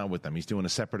 Cassian's not with them. He's doing a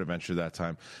separate adventure that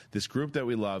time. This group that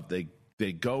we love,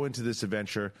 they go into this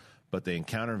adventure, but they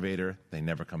encounter Vader. They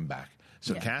never come back.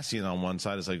 So Cassian on one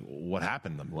side is like, what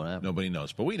happened to them? Nobody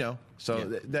knows, but we know. So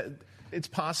that it's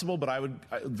possible, but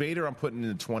Vader I'm putting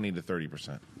in 20 to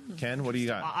 30%. Ken, what do you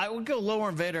got? I would go lower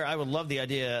on Vader. I would love the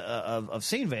idea of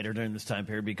seeing Vader during this time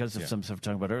period because of some stuff we're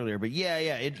talking about earlier. But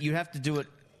you have to do it.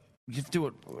 You have to do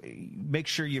it. Make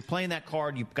sure you're playing that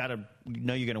card. You've got to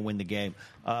know you're going to win the game.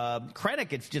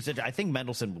 Krennic, it's just I think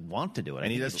Mendelsohn would want to do it.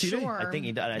 And he does TV. Sure. I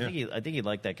think he'd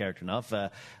like that character enough,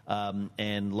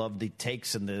 and love the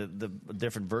takes and the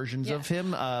different versions of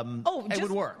him. It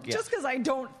would work. Just because I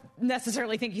don't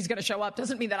necessarily think he's going to show up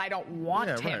doesn't mean that I don't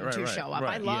want him to show up.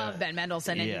 I love Ben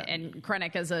Mendelsohn and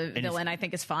Krennic as a villain. I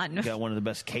think is fun. Got one of the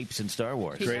best capes in Star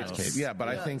Wars. Great cape. Yeah, but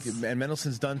I think and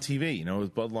Mendelsohn's done TV,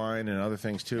 with Bloodline and other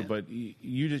things too. Yeah. But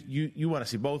you want to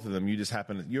see both of them. You just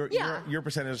happen to your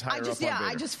percentage is higher up on Vader.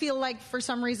 I just feel like for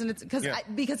some reason it's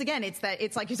because again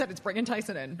it's like you said, it's bringing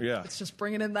Tyson in. Yeah, it's just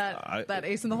bringing in that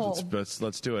ace in the hole.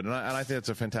 Let's do it. And I think that's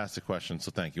a fantastic question.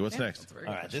 So thank you. What's next?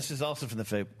 All right, this is also from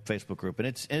the Facebook group, and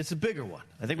it's a bigger one.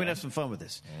 I think we'd have some fun with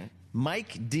this.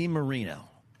 Mike DiMarino,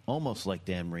 almost like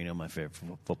Dan Marino, my favorite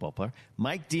football player.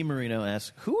 Mike DiMarino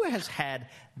asks, who has had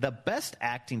the best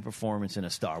acting performance in a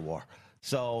Star Wars?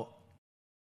 So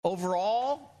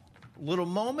overall, little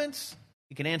moments.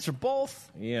 You can answer both.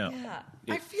 Yeah.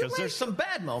 I feel like there's some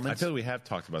bad moments. I feel we have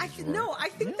talked about this before. No, I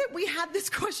think that we had this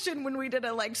question when we did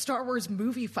a Star Wars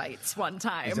movie fights one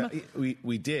time.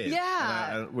 We did.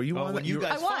 Yeah. Were you on? When you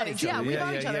guys fought each other. We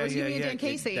fought each other. It was you, me, and Jan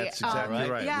Casey. That's exactly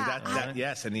right. Yeah.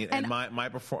 Yes, and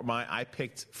I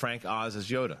picked Frank Oz as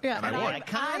Yoda. Yeah, and I won.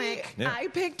 Iconic. I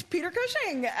picked Peter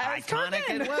Cushing as Iconic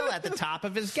Tarkin. as well, at the top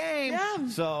of his game. Yeah.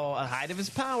 So, height of his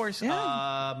powers. Yeah.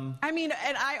 I mean,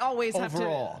 and I always have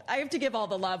to give all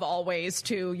the love always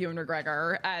to Ewan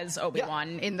McGregor as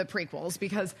Obi-Wan in the prequels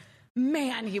because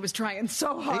man, he was trying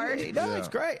so hard. It's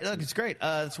great. Look, it's great.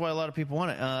 That's why a lot of people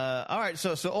want it. All right,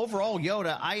 so overall,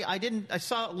 Yoda. I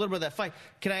saw a little bit of that fight.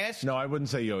 Can I ask? No, I wouldn't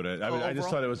say Yoda. I just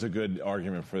thought it was a good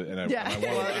argument for, and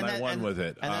I won with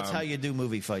it. And that's how you do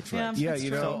movie fights, right? Yeah,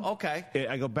 So, okay.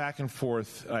 I go back and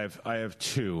forth. I have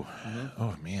two.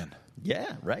 Oh man.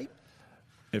 Yeah. Right.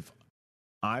 If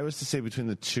I was to say between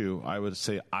the two, I would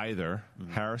say either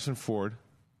Harrison Ford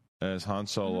as Han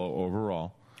Solo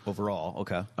overall. Overall,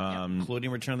 okay.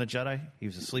 Including Return of the Jedi? He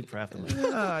was asleep for half the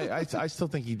movie. I still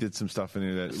think he did some stuff in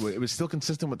there that it was still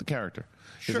consistent with the character.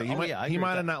 Sure. He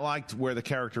might have not liked where the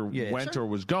character went or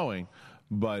was going,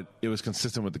 but it was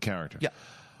consistent with the character. Yeah.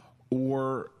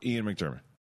 Or Ian McDiarmid.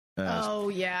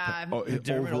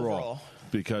 Overall.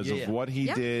 Because of what he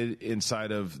did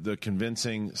inside of the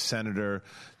convincing senator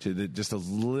to just a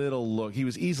little look. He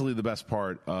was easily the best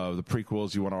part of the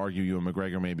prequels. You want to argue Ewan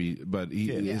McGregor maybe, but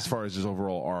as far as his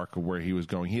overall arc of where he was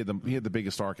going, he had the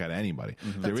biggest arc out of anybody.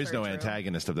 Mm-hmm. There is no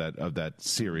antagonist of that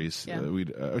series. Yeah.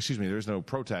 There is no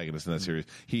protagonist in that series.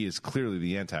 He is clearly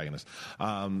the antagonist.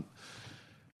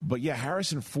 But yeah,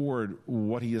 Harrison Ford,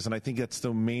 what he is, and I think that's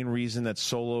the main reason that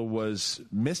Solo was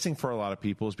missing for a lot of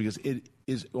people, is because it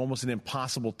is almost an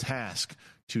impossible task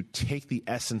to take the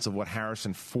essence of what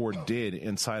Harrison Ford did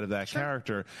inside of that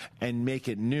character and make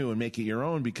it new and make it your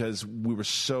own, because we were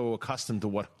so accustomed to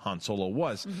what Han Solo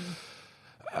was.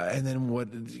 And then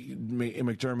what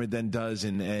McDermott then does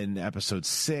in episode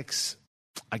 6,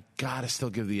 I gotta still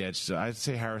give the edge to, I'd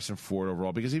say, Harrison Ford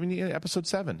overall, because even in episode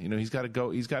 7, he's got to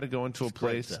go into a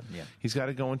place. He's got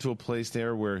to go into a place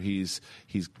there where he's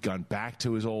gone back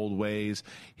to his old ways.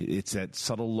 It's that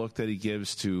subtle look that he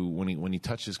gives to when he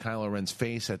touches Kylo Ren's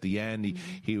face at the end.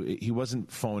 He wasn't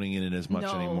phoning in it as much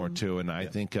anymore too. And I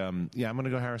think I'm going to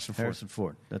go Harrison Ford. Harrison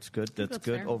Ford. That's good. That's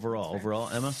good fair. overall. Overall,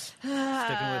 Emma,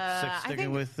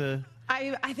 sticking with.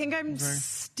 I think I'm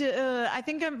still.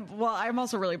 I'm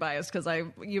also really biased because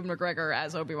Ewan McGregor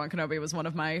as Obi-Wan Kenobi was one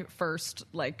of my first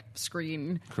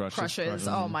screen crushes.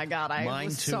 Oh my God, I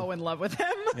was so in love with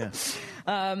him. Yeah.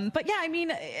 But yeah, I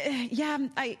mean,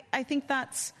 I think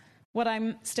that's what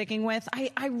I'm sticking with.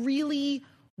 I really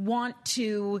want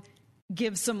to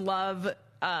give some love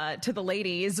to the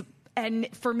ladies, and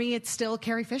for me, it's still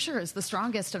Carrie Fisher is the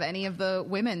strongest of any of the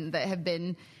women that have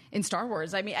been in Star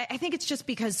Wars. I mean, I think it's just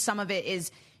because some of it is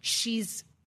she's,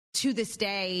 to this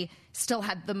day, still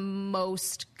had the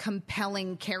most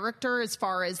compelling character as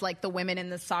far as the women in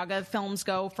the saga films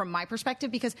go from my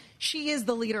perspective, because she is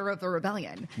the leader of the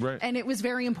rebellion. Right. And it was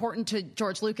very important to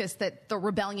George Lucas that the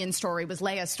rebellion story was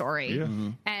Leia's story. Yeah.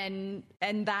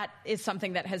 And that is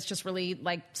something that has just really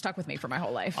stuck with me for my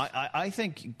whole life. I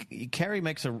think Carrie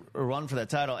makes a run for that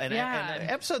title. And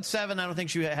episode 7, I don't think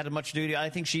she had much duty. I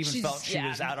think she even felt she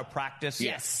was out of practice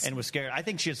and was scared. I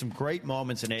think she had some great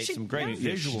moments in 8, some great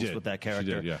visuals with that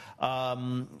character. She did,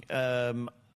 and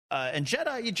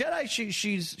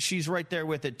Jedi, she's right there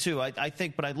with it too. I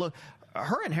think, but I look.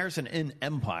 Her and Harrison in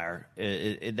Empire,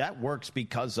 that works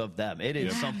because of them. It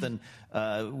is something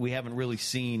we haven't really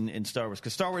seen in Star Wars,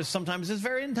 because Star Wars sometimes is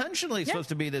very intentionally supposed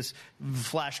to be this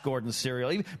Flash Gordon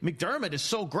serial. Even McDermott is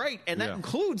so great, and that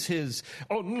includes his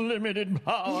unlimited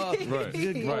power,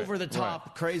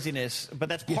 over-the-top craziness, but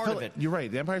that's part of it. You're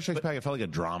right. The Empire Strikes Back, it felt like a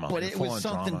drama. But it was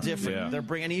something different. Yeah. They're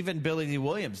bringing even Billy D.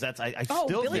 Williams.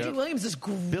 Billy D. Williams is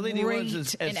great. Billy D.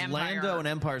 Williams as Lando in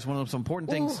Empire is one of the most important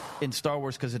things in Star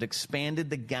Wars, because it expanded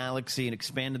the galaxy and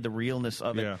expanded the realness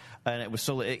of it, and it was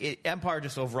Empire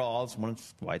just overall is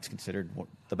why it's considered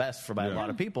the best by a lot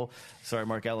of people. Sorry,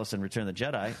 Mark Ellis in Return of the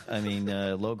Jedi. I mean,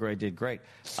 Logray did great.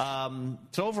 So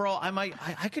overall,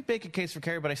 I could make a case for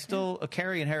Carrie, but I still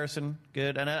Carrie and Harrison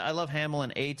good, and I love Hamill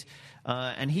in 8.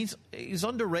 And he's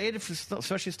underrated,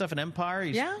 especially stuff in Empire.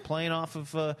 He's playing off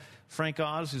of Frank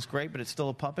Oz, who's great, but it's still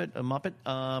a Muppet.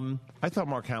 I thought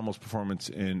Mark Hamill's performance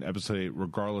in Episode 8,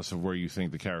 regardless of where you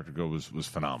think the character goes, was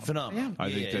phenomenal. Yeah.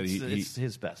 I think that it's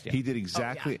his best. Yeah. He did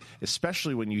exactly,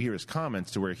 especially when you hear his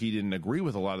comments to where he didn't agree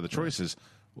with a lot of the choices.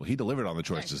 Well, he delivered on the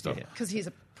choices, though. Because he's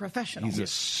a professional. He's a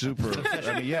super...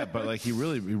 but he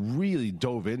really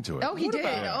dove into it. Oh, he did.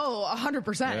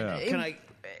 100%. Yeah. Can I...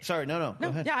 Sorry, no. Go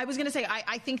ahead. Yeah, I was going to say,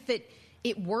 I think that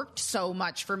it worked so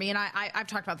much for me, and I've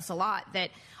talked about this a lot,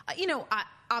 that,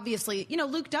 obviously,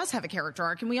 Luke does have a character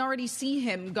arc, and we already see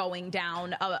him going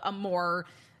down a more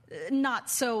not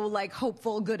so,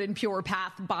 hopeful, good and pure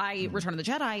path by Return of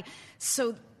the Jedi.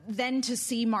 So then to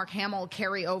see Mark Hamill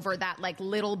carry over that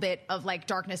little bit of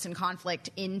darkness and conflict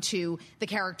into the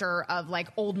character of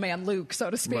old man Luke, so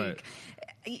to speak.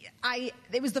 Right.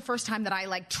 It was the first time that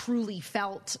I truly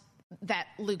felt that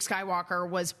Luke Skywalker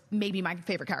was maybe my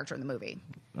favorite character in the movie.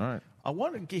 All right. I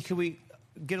wonder, can we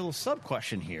get a little sub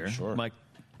question here? Sure. Mike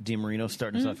DiMarino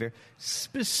starting us off here.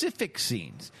 Specific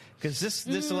scenes, because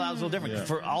this allows a little different.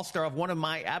 Yeah. I'll start off one of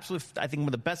my absolute, I think one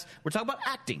of the best. We're talking about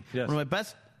acting. Yes. One of my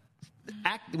best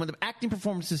one of the acting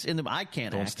performances in them. I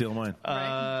can't. Don't steal mine.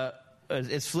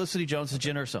 It's Felicity Jones as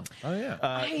Jyn Erso. Oh,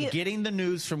 yeah. Getting the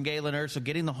news from Galen Erso,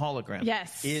 getting the hologram,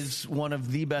 is one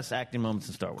of the best acting moments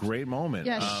in Star Wars. Great moment.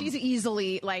 Yeah, she's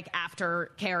easily,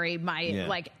 after Carrie,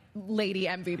 my, lady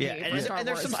MVP for Star Wars. And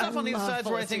there's some stuff on the sides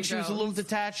where I think she was a little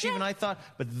detached, even I thought.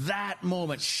 But that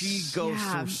moment, she goes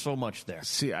through so much there.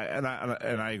 See,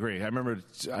 I agree. I remember,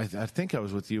 I think I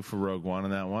was with you for Rogue One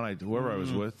on that one. Whoever I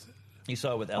was with. You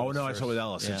saw it with Ellis. Oh no, I saw it with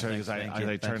Ellis. Yeah, because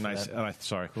I turned nice.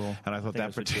 Sorry, cool. And I thought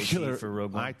that particular. For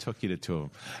Rogue One. I took you to 2 of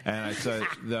them, and I thought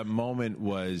the moment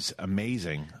was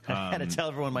amazing. I had to tell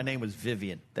everyone my name was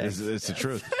Vivian. It's the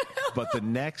truth. But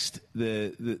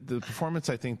the performance,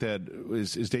 I think, that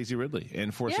is Daisy Ridley in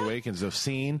Force Awakens, of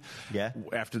seeing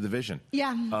after the vision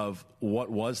of what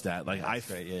was that. I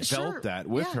felt that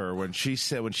with her when she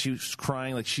was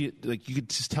crying, you could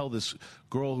just tell this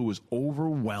girl who was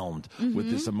overwhelmed with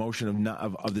this emotion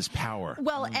of this power.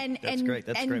 Well, and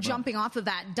jumping off of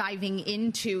that, diving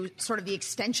into sort of the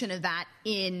extension of that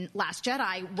in Last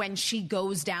Jedi, when she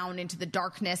goes down into the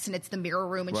darkness and it's the mirror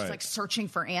room and she's searching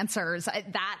for answers.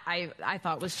 That I I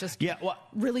thought was just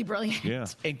really brilliant. Yeah.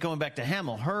 And going back to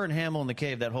Hamill, her and Hamill in the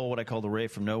cave, that whole what I call the Ray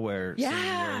from Nowhere scene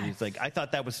where he's like, I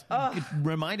thought that was, it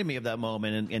reminded me of that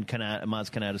moment in Maz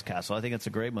Kanata's castle. I think it's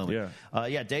a great moment.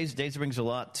 Yeah. Days brings a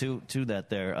lot to that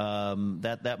there.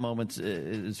 That moment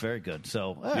is very good.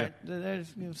 So, all right, there's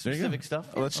specific stuff.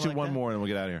 Let's do one more and we'll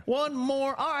get out of here. One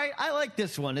more. All right, I like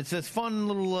this one. It's this fun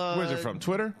little... Where's it from,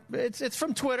 Twitter? It's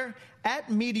from Twitter,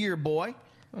 @MeteorBoy.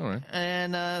 All right.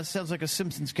 And sounds like a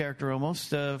Simpsons character almost,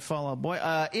 Fallout Boy.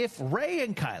 If Rey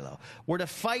and Kylo were to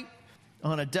fight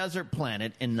on a desert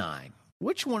planet in 9,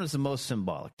 which one is the most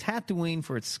symbolic? Tatooine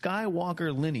for its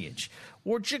Skywalker lineage,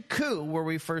 or Jakku, where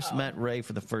we first met Rey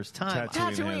for the first time?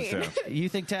 Tatooine. You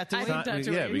think Tatooine? I think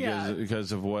Tatooine. Yeah,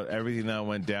 because of everything that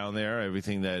went down there,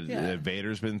 everything that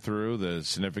Vader's been through, the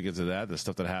significance of that, the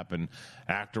stuff that happened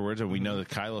afterwards, and we know that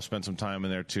Kylo spent some time in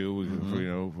there too. You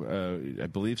know, I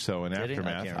believe so in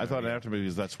Aftermath. I thought in Aftermath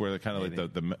because that's where kind of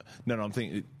like the no, I'm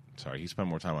thinking. Sorry, he spent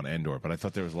more time on Endor, but I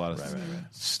thought there was a lot of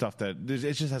stuff that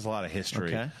it just has a lot of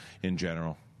history in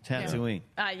general. Tatooine.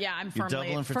 I'm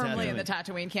firmly in the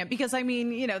Tatooine camp because I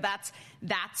mean, you know,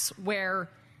 that's where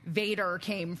Vader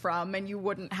came from, and you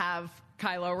wouldn't have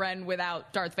Kylo Ren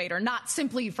without Darth Vader. Not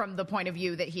simply from the point of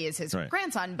view that he is his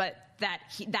grandson, but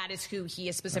that is who he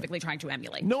is specifically trying to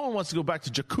emulate. No one wants to go back to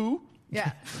Jakku.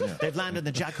 Yeah. They've landed in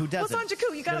the Jakku desert. What's on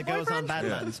Jakku? You got a boyfriend? It goes on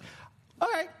Badlands. All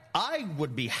right. I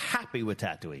would be happy with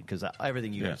Tatooine because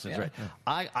everything you guys said is right.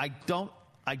 I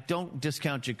don't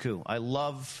discount Jakku. I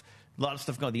love a lot of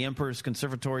stuff going. The Emperor's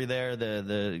Conservatory there,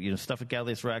 the stuff at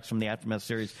Gallius Rax from the Aftermath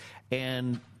series,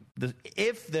 and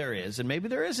if there is, and maybe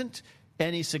there isn't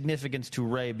any significance to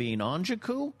Rey being on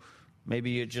Jakku,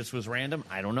 maybe it just was random.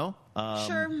 I don't know.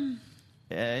 Sure.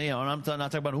 And I'm not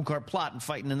talking about Unkar plot and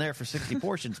fighting in there for 60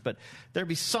 portions, but there'd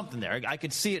be something there. I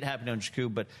could see it happening on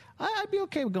Jakku, but I'd be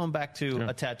okay with going back to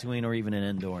a Tatooine or even an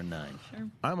Endor 9. Sure.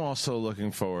 I'm also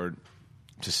looking forward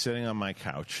to sitting on my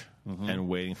couch and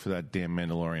waiting for that damn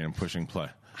Mandalorian and pushing play.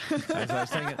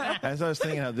 As I was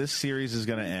thinking how this series is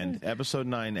going to end, Episode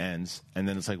 9 ends, and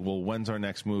then it's like, well, when's our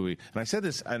next movie? And I said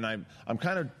this, and I'm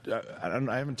kind of,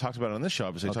 I haven't talked about it on this show,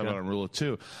 obviously I talked about it on Rule of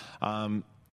Two.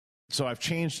 So I've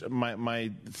changed,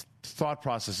 my thought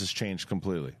process has changed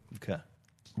completely. Okay.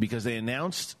 Because they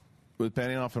announced, with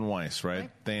Benioff and Weiss, right?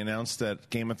 They announced that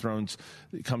Game of Thrones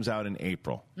comes out in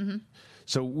April. Mm-hmm.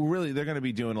 So really, they're going to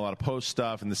be doing a lot of post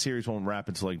stuff, and the series won't wrap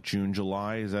until like June,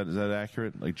 July. Is that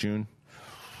accurate? Like June?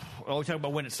 Oh, we're talking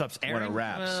about when it stops airing? When it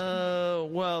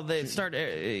wraps. Well, they start...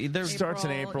 It starts in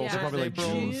April, so probably like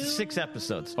June. 6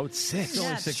 episodes. Oh, it's 6? It's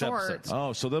only 6 episodes.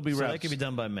 Oh, so they'll be wrapped. So they could be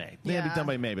done by May. They'll be done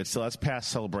by May, but still, that's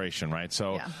past Celebration, right?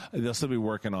 So they'll still be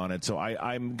working on it. So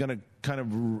I'm going to kind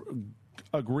of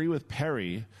agree with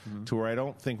Perry to where I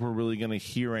don't think we're really going to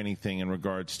hear anything in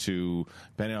regards to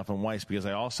Benioff and Weiss, because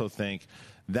I also think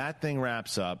that thing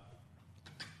wraps up.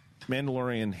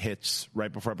 Mandalorian hits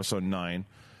right before Episode 9.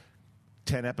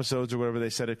 10 episodes or whatever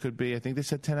they said it could be. I think they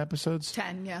said 10 episodes.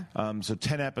 10, yeah. So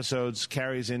 10 episodes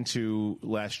carries into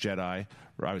Last Jedi,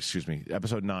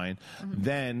 Episode 9. Mm-hmm.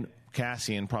 Then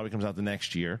Cassian probably comes out the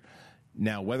next year.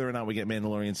 Now, whether or not we get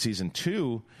Mandalorian Season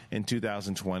 2 in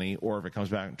 2020 or if it comes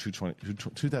back in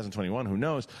 2021, who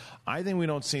knows? I think we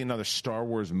don't see another Star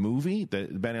Wars movie, the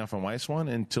Benioff and Weiss one,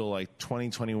 until like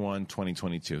 2021,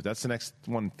 2022. That's the next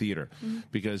one in theater. Mm-hmm.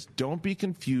 Because don't be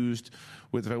confused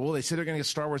with, well, they say they're going to get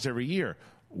Star Wars every year.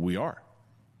 We are.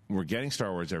 We're getting Star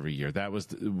Wars every year.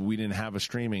 We didn't have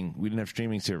streaming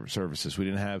services. We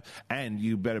didn't have, and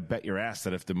you better bet your ass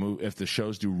that if the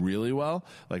shows do really well,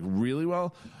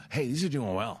 hey, these are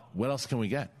doing well. What else can we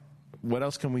get? What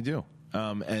else can we do?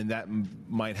 And that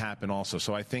might happen also.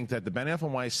 So I think that the Benioff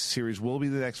and Weiss series will be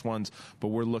the next ones, but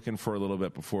we're looking for a little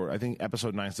bit before. I think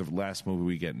Episode 9 is the last movie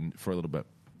we get for a little bit.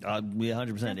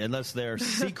 100%. Unless they're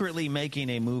secretly making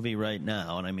a movie right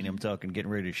now, and I mean, I'm talking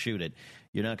getting ready to shoot it,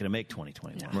 you're not going to make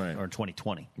 2021 or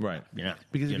 2020. Right. Yeah.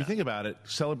 Because if you think about it,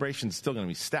 Celebration's still going to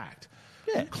be stacked.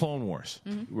 Yeah. Clone Wars.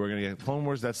 Mm-hmm. We're going to get Clone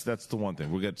Wars. That's the one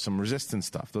thing. We'll get some Resistance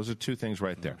stuff. Those are two things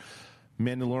right there.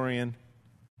 Mandalorian,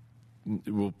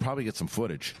 we'll probably get some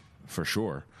footage for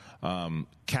sure.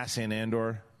 Cassian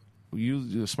Andor.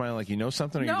 You're smiling like you know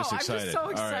something, or you're just excited? I'm just so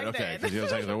excited. All right, okay. Because you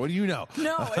was like, what do you know?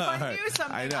 No, if I knew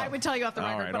something, I would tell you off the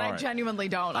record, but I genuinely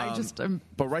don't. I just am.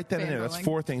 But right then and there, that's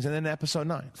 4 things, and then Episode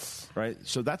 9, right?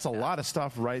 So that's a lot of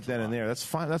stuff right then and there. That's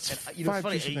fine. That's five.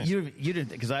 Funny, you didn't,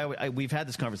 because we've had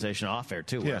this conversation off air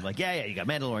too. Where I'm like, you got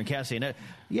Mandalorian, Cassian.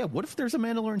 Yeah, what if there's a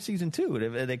Mandalorian Season 2?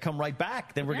 If they come right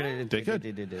back, then we're gonna. They could.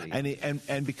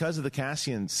 And because of the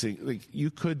Cassian, like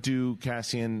you could do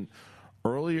Cassian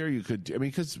Earlier, you could,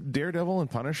 because Daredevil and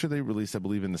Punisher, they released, I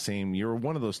believe, in the same year, or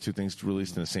one of those two things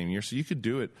released in the same year. So you could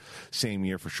do it same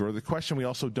year for sure. The question we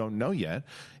also don't know yet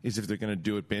is if they're going to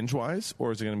do it binge-wise,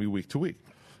 or is it going to be week to week?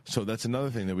 So that's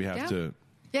another thing that we have to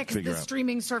because the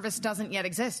streaming service doesn't yet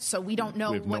exist, so we don't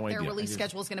know what their release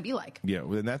schedule is going to be like. Yeah,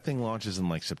 when that thing launches in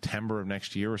like September of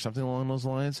next year or something along those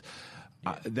lines,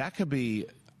 that could be...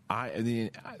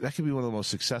 that could be one of the most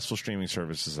successful streaming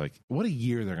services. Like, what a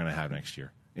year they're going to have next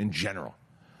year in general.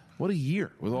 What a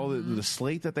year with all the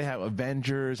slate that they have: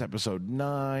 Avengers, Episode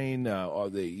 9,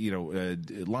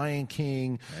 Lion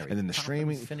King, and then the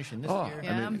streaming finishing this year.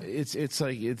 I mean, it's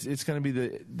going to be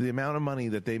the amount of money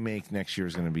that they make next year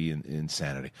is going to be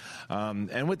insanity.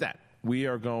 And with that, we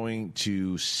are going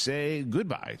to say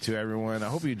goodbye to everyone. I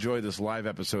hope you enjoyed this live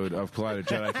episode of Collider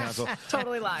Jedi Council.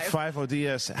 Totally live. FIFO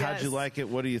DS, how'd you like it?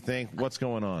 What do you think? What's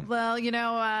going on? Well,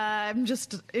 I'm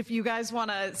just, if you guys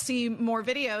want to see more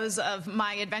videos of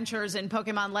my adventures in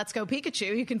Pokemon Let's Go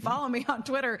Pikachu, you can follow me on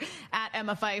Twitter at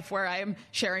Emma Fife, where I am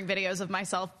sharing videos of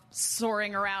myself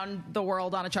soaring around the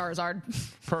world on a Charizard.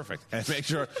 Perfect. And make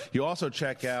sure you also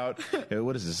check out,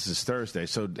 what is this? This is Thursday.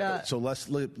 So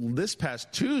this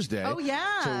past Tuesday, to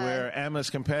where Emma's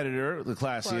competitor, the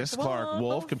classiest, Clark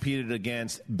Wolf, competed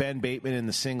against Ben Bateman in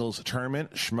the singles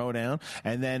tournament, Schmodown.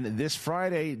 And then this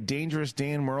Friday, Dangerous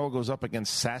Dan Merle goes up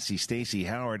against Sassy Stacey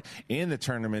Howard in the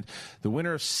tournament. The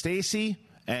winner of Stacey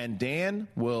and Dan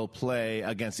will play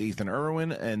against Ethan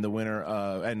Irwin, and the winner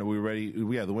the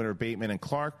winner of Bateman and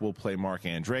Clark will play Mark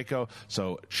Andraco.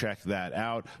 So check that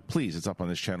out. Please, it's up on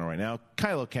this channel right now.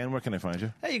 Kylo Ken, where can I find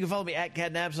you? Hey, you can follow me at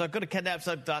Cat Knapsack. Go to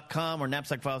catknapsack.com or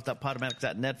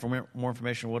knapsackfiles.podomatic.net for more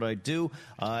information on what I do.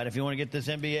 And if you want to get this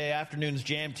NBA Afternoons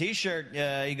Jam t-shirt,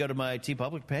 you go to my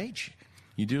TeePublic page.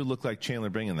 You do look like Chandler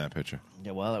Bing in that picture.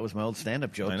 Yeah, well, that was my old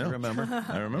stand-up joke. I know. Remember?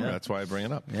 I remember. Yeah. That's why I bring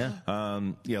it up. Yeah.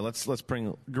 Let's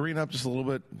bring green up just a little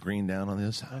bit. Green down on the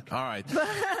other side. Okay. All right.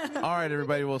 All right,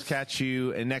 everybody. We'll catch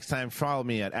you. And next time, follow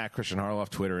me at Christian Harloff,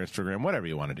 Twitter, Instagram, whatever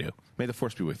you want to do. May the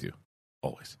force be with you.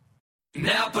 Always.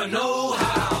 Napa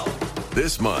know-how.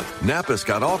 This month, Napa's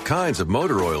got all kinds of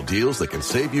motor oil deals that can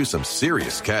save you some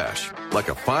serious cash. Like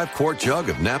a 5-quart jug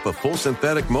of Napa full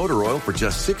synthetic motor oil for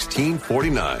just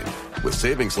 $16.49. With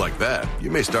savings like that,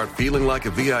 you may start feeling like a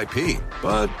VIP.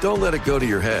 But don't let it go to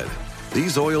your head.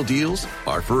 These oil deals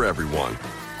are for everyone.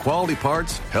 Quality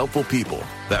parts, helpful people.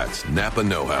 That's Napa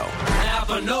know-how.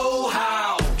 Napa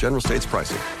know-how. General States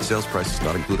pricing. Sales prices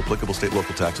not include applicable state,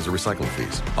 local taxes, or recycling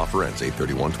fees. Offer ends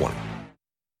 8/31/20.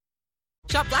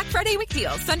 Shop Black Friday week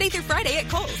deals Sunday through Friday at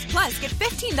Kohl's. Plus, get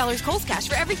 $15 Kohl's cash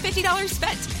for every $50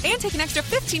 spent. And take an extra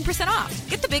 15% off.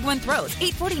 Get the big one throws,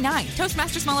 $8.49.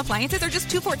 Toastmaster small appliances are just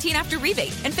 $2.14 after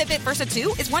rebate. And Fitbit Versa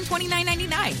 2 is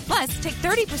 $129.99. Plus, take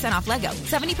 30% off Lego,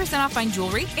 70% off fine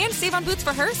jewelry, and save on boots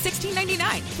for her,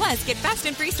 $16.99. Plus, get fast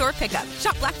and free store pickup.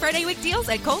 Shop Black Friday week deals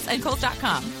at Kohl's and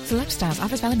Kohl's.com. Select styles.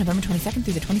 Offers valid November 22nd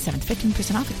through the 27th.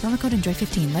 15% off with promo code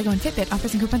ENJOY15. Lego and Fitbit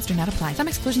offers and coupons do not apply. Some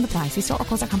exclusions apply. See store or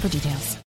Kohl's.com for details.